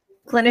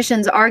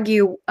clinicians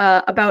argue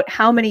about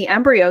how many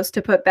embryos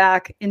to put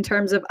back in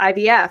terms of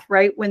IVF,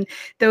 right? When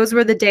those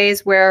were the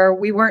days where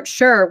we weren't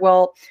sure,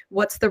 well,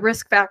 what's the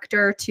risk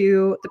factor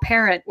to the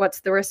parent? What's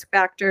the risk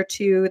factor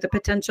to the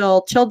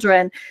potential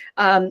children?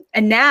 And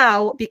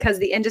now, because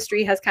the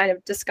industry has kind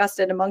of discussed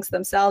it amongst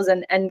themselves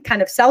and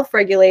kind of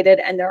self-regulated,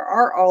 and there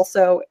are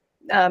also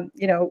kind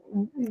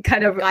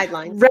of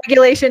guidelines,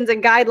 regulations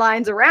and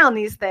guidelines around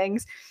these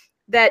things,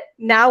 that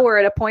now we're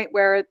at a point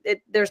where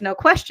there's no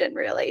question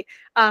really.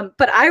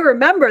 But I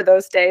remember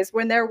those days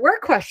when there were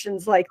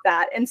questions like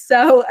that. And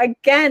so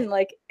again,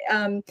 like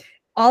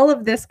all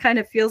of this kind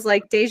of feels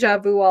like deja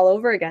vu all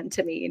over again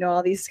to me,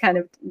 all these kind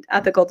of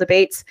ethical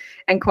debates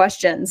and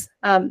questions.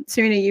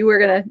 Serena, you were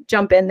going to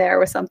jump in there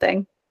with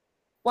something.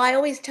 Well, I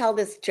always tell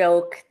this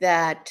joke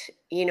that,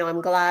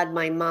 I'm glad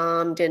my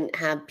mom didn't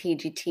have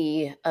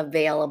PGT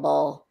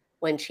available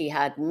when she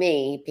had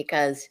me,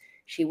 because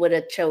she would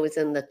have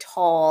chosen the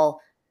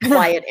tall,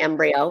 quiet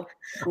embryo,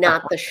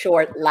 not the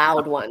short,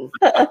 loud one.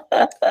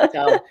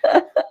 So,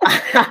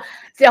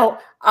 so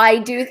I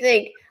do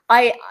think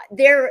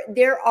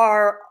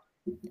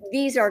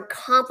these are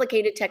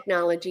complicated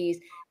technologies.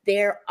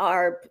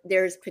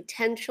 There's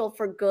potential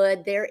for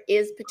good. There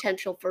is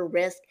potential for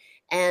risk,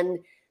 and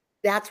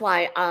that's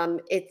why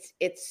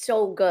it's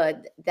so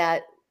good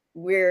that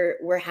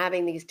we're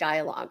having these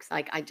dialogues.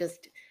 Like, I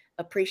just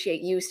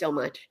appreciate you so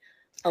much,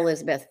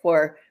 Elizabeth,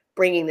 for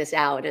bringing this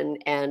out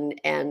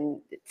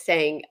and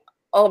saying,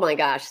 oh my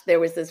gosh, there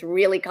was this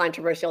really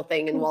controversial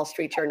thing in Wall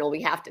Street Journal.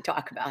 We have to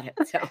talk about it.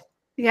 So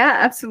yeah,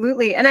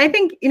 absolutely. And I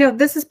think,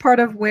 this is part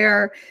of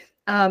where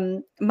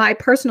my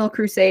personal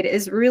crusade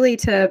is really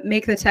to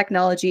make the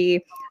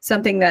technology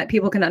something that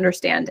people can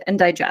understand and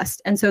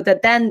digest. And so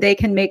that then they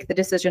can make the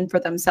decision for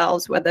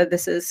themselves, whether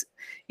this is,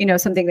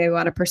 something they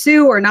want to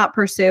pursue or not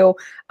pursue.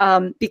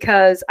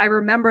 Because I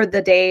remember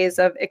the days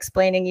of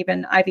explaining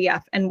even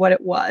IVF and what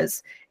it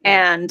was.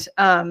 And,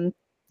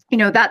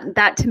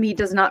 that to me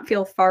does not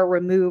feel far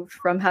removed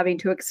from having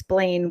to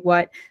explain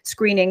what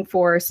screening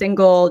for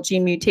single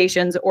gene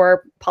mutations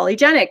or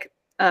polygenic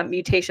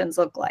mutations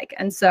look like.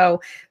 And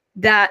so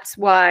that's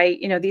why,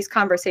 these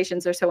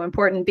conversations are so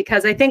important,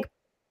 because I think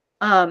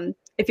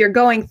if you're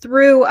going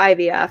through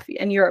IVF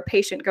and you're a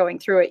patient going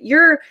through it,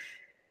 you're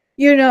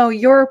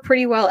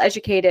pretty well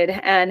educated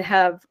and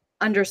have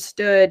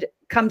understood,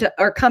 come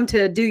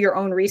to do your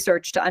own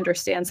research to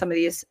understand some of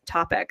these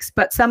topics.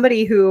 But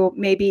somebody who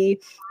maybe,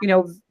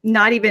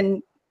 not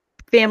even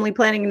family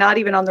planning, not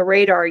even on the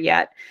radar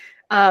yet,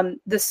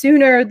 the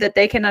sooner that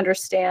they can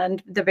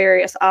understand the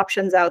various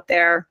options out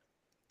there,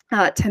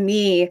 to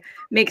me,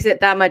 makes it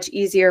that much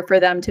easier for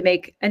them to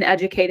make an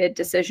educated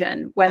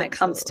decision when it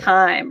comes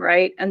time,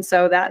 right? And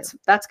so that's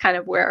kind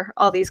of where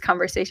all these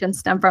conversations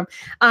stem from.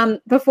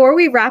 Before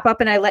we wrap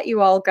up and I let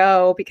you all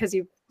go, because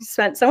you've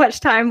spent so much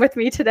time with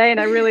me today and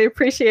I really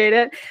appreciate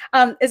it,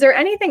 is there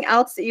anything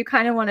else that you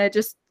kind of want to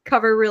just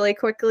cover really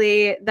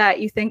quickly that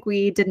you think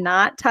we did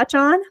not touch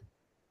on?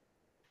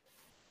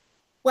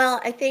 Well,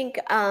 I think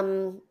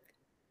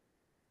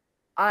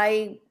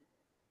I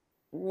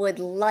would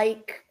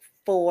like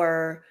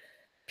for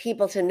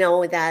people to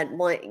know that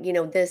one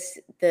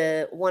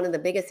of the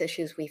biggest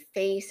issues we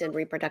face in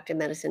reproductive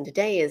medicine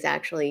today is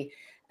actually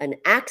an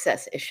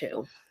access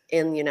issue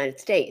in the United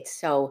States.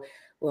 So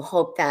we'll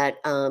hope that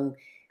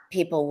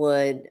people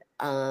would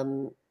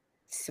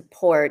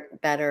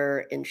support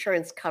better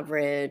insurance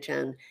coverage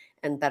and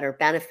better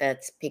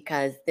benefits,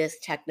 because this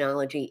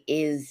technology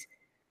is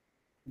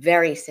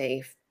very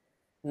safe.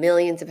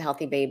 Millions of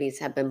healthy babies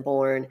have been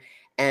born,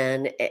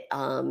 and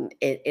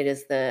it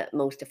is the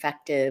most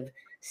effective,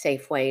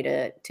 safe way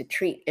to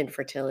treat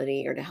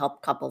infertility, or to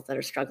help couples that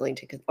are struggling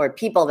or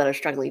people that are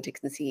struggling to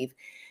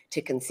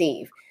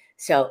conceive.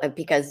 So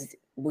because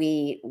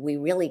we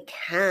really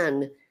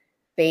can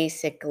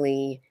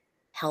basically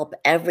help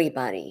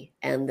everybody,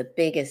 and the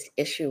biggest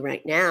issue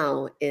right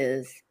now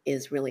is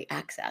really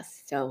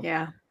access. So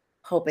yeah,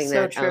 hoping so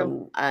that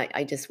true.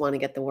 I just want to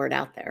get the word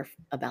out there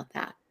about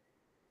that.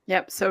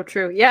 Yep, so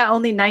true. Yeah,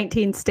 only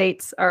 19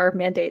 states are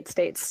mandate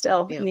states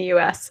still in the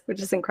US, which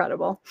is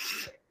incredible.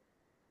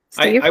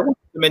 Steve? I want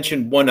to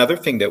mention one other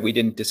thing that we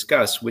didn't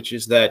discuss, which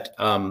is that,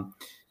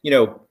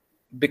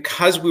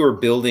 because we were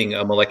building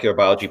a molecular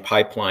biology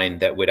pipeline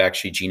that would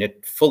actually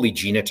fully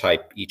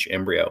genotype each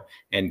embryo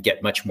and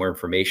get much more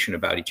information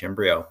about each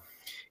embryo,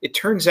 it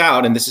turns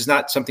out, and this is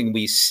not something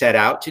we set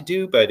out to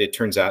do, but it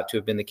turns out to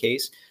have been the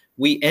case,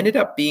 we ended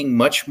up being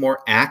much more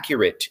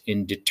accurate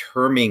in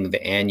determining the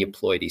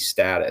aneuploidy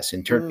status,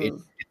 in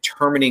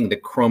determining the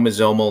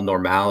chromosomal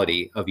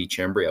normality of each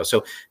embryo.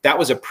 So that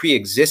was a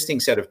pre-existing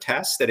set of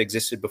tests that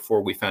existed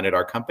before we founded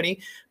our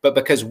company. But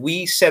because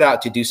we set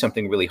out to do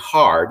something really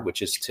hard,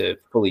 which is to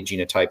fully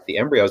genotype the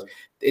embryos,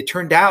 it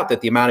turned out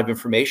that the amount of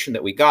information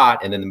that we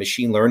got, and then the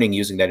machine learning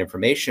using that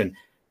information,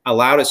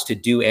 allowed us to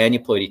do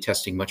aneuploidy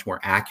testing much more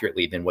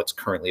accurately than what's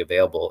currently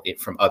available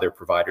from other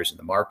providers in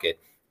the market.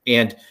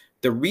 And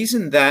the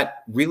reason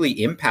that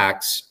really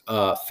impacts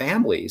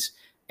families,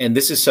 and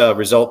this is a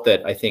result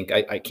that I think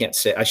I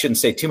shouldn't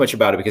say too much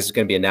about it because it's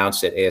going to be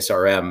announced at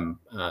ASRM,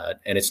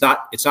 and it's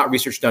not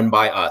research done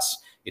by us.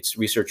 It's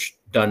research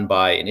done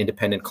by an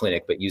independent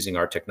clinic, but using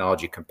our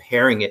technology,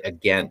 comparing it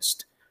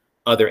against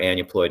other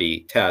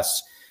aneuploidy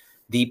tests.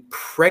 The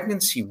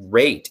pregnancy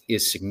rate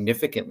is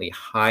significantly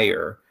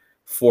higher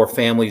for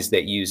families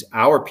that use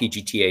our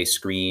PGT-A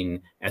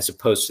screen as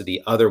opposed to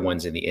the other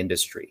ones in the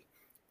industry.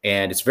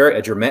 And it's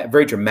very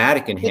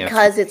dramatic enhancement.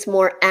 Because it's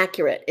more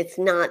accurate. It's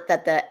not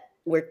that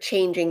we're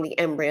changing the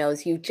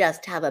embryos. You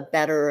just have a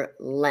better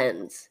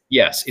lens.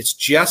 Yes,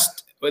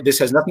 this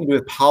has nothing to do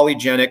with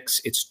polygenics.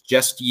 It's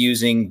just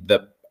using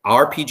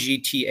our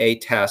PGT-A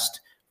test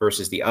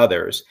versus the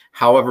others.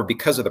 However,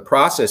 because of the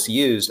process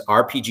used,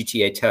 our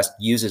PGT-A test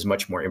uses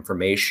much more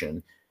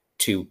information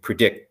to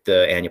predict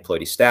the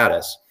aneuploidy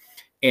status.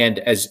 And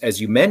as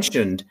you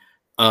mentioned,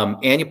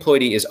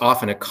 aneuploidy is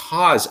often a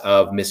cause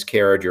of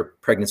miscarriage or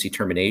pregnancy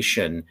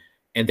termination,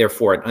 and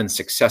therefore an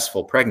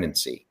unsuccessful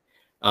pregnancy.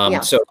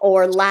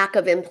 Or lack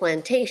of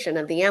implantation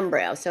of the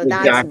embryo. So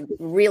that's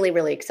really,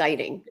 really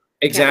exciting.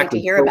 Exactly. Can't wait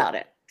to hear about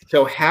it.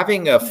 So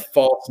having a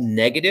false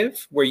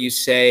negative where you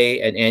say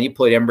an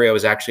aneuploid embryo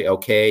is actually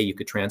okay, you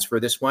could transfer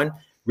this one,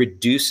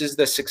 reduces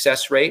the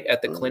success rate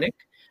at the clinic.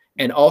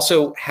 And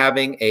also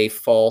having a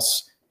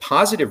false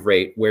positive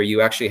rate where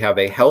you actually have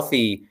a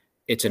healthy,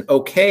 it's an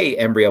okay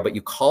embryo, but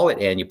you call it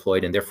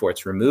aneuploid and therefore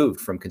it's removed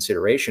from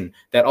consideration,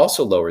 that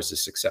also lowers the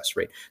success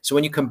rate. So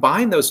when you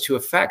combine those two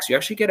effects, you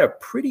actually get a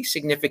pretty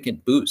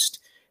significant boost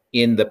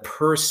in the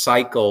per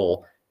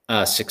cycle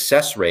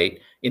success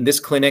rate. In this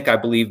clinic, I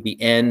believe the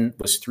N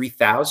was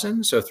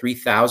 3,000, so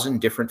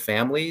 3,000 different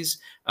families,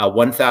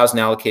 1,000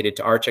 allocated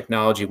to our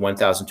technology,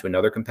 1,000 to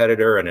another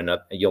competitor, and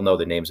you'll know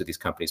the names of these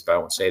companies, but I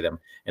won't say them,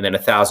 and then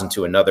 1,000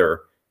 to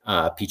another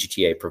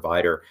PGT-A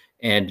provider.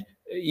 And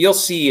you'll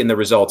see in the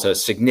results a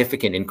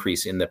significant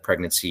increase in the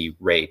pregnancy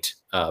rate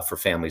for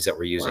families that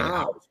were using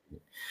ours.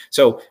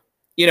 So,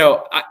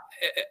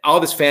 all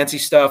this fancy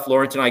stuff,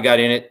 Lawrence and I got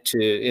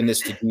in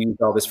this to use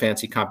all this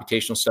fancy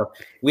computational stuff.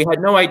 We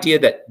had no idea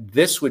that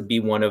this would be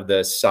one of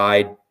the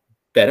side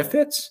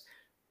benefits.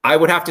 I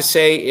would have to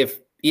say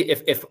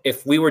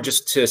if we were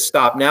just to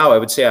stop now, I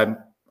would say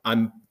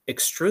I'm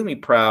extremely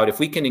proud if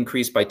we can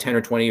increase by 10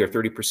 or 20 or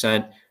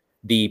 30%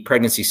 the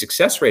pregnancy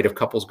success rate of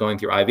couples going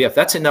through IVF.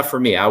 That's enough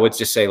for me. I would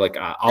just say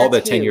all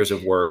the 10 years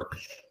of work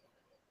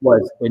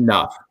was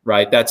enough,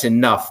 right? That's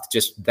enough,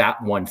 just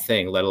that one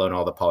thing, let alone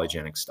all the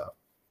polygenic stuff.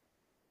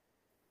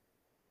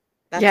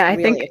 That's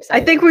I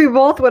think we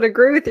both would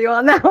agree with you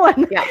on that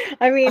one. Yeah.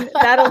 I mean,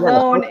 that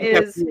alone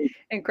is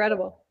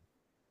incredible.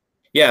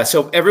 Yeah.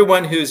 So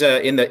everyone who's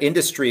in the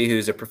industry,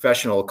 who's a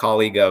professional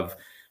colleague of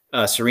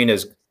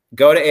Serena's,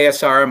 go to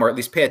ASRM or at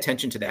least pay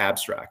attention to the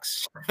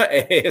abstracts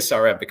at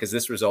ASRM, because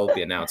this result will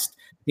be announced.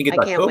 I think it's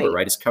October,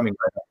 right? It's coming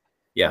right up.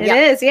 Yeah.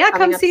 It is. Yeah.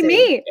 Come see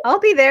me. I'll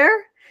be there.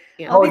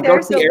 Yeah. I'll be there.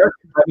 Go see Eric.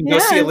 Go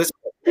see Elizabeth.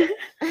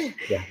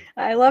 Yeah.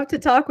 I love to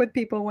talk with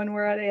people when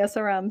we're at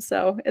ASRM,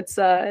 so it's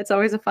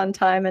always a fun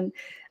time. And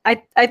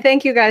I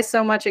thank you guys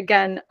so much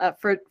again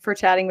for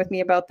chatting with me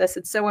about this.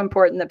 It's so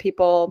important that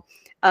people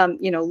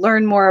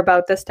learn more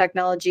about this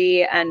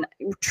technology and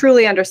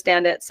truly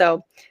understand it.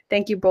 So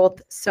thank you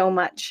both so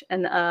much,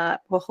 and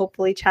we'll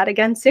hopefully chat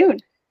again soon.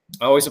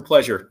 Always a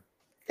pleasure.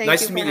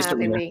 Nice to meet you,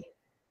 Serena.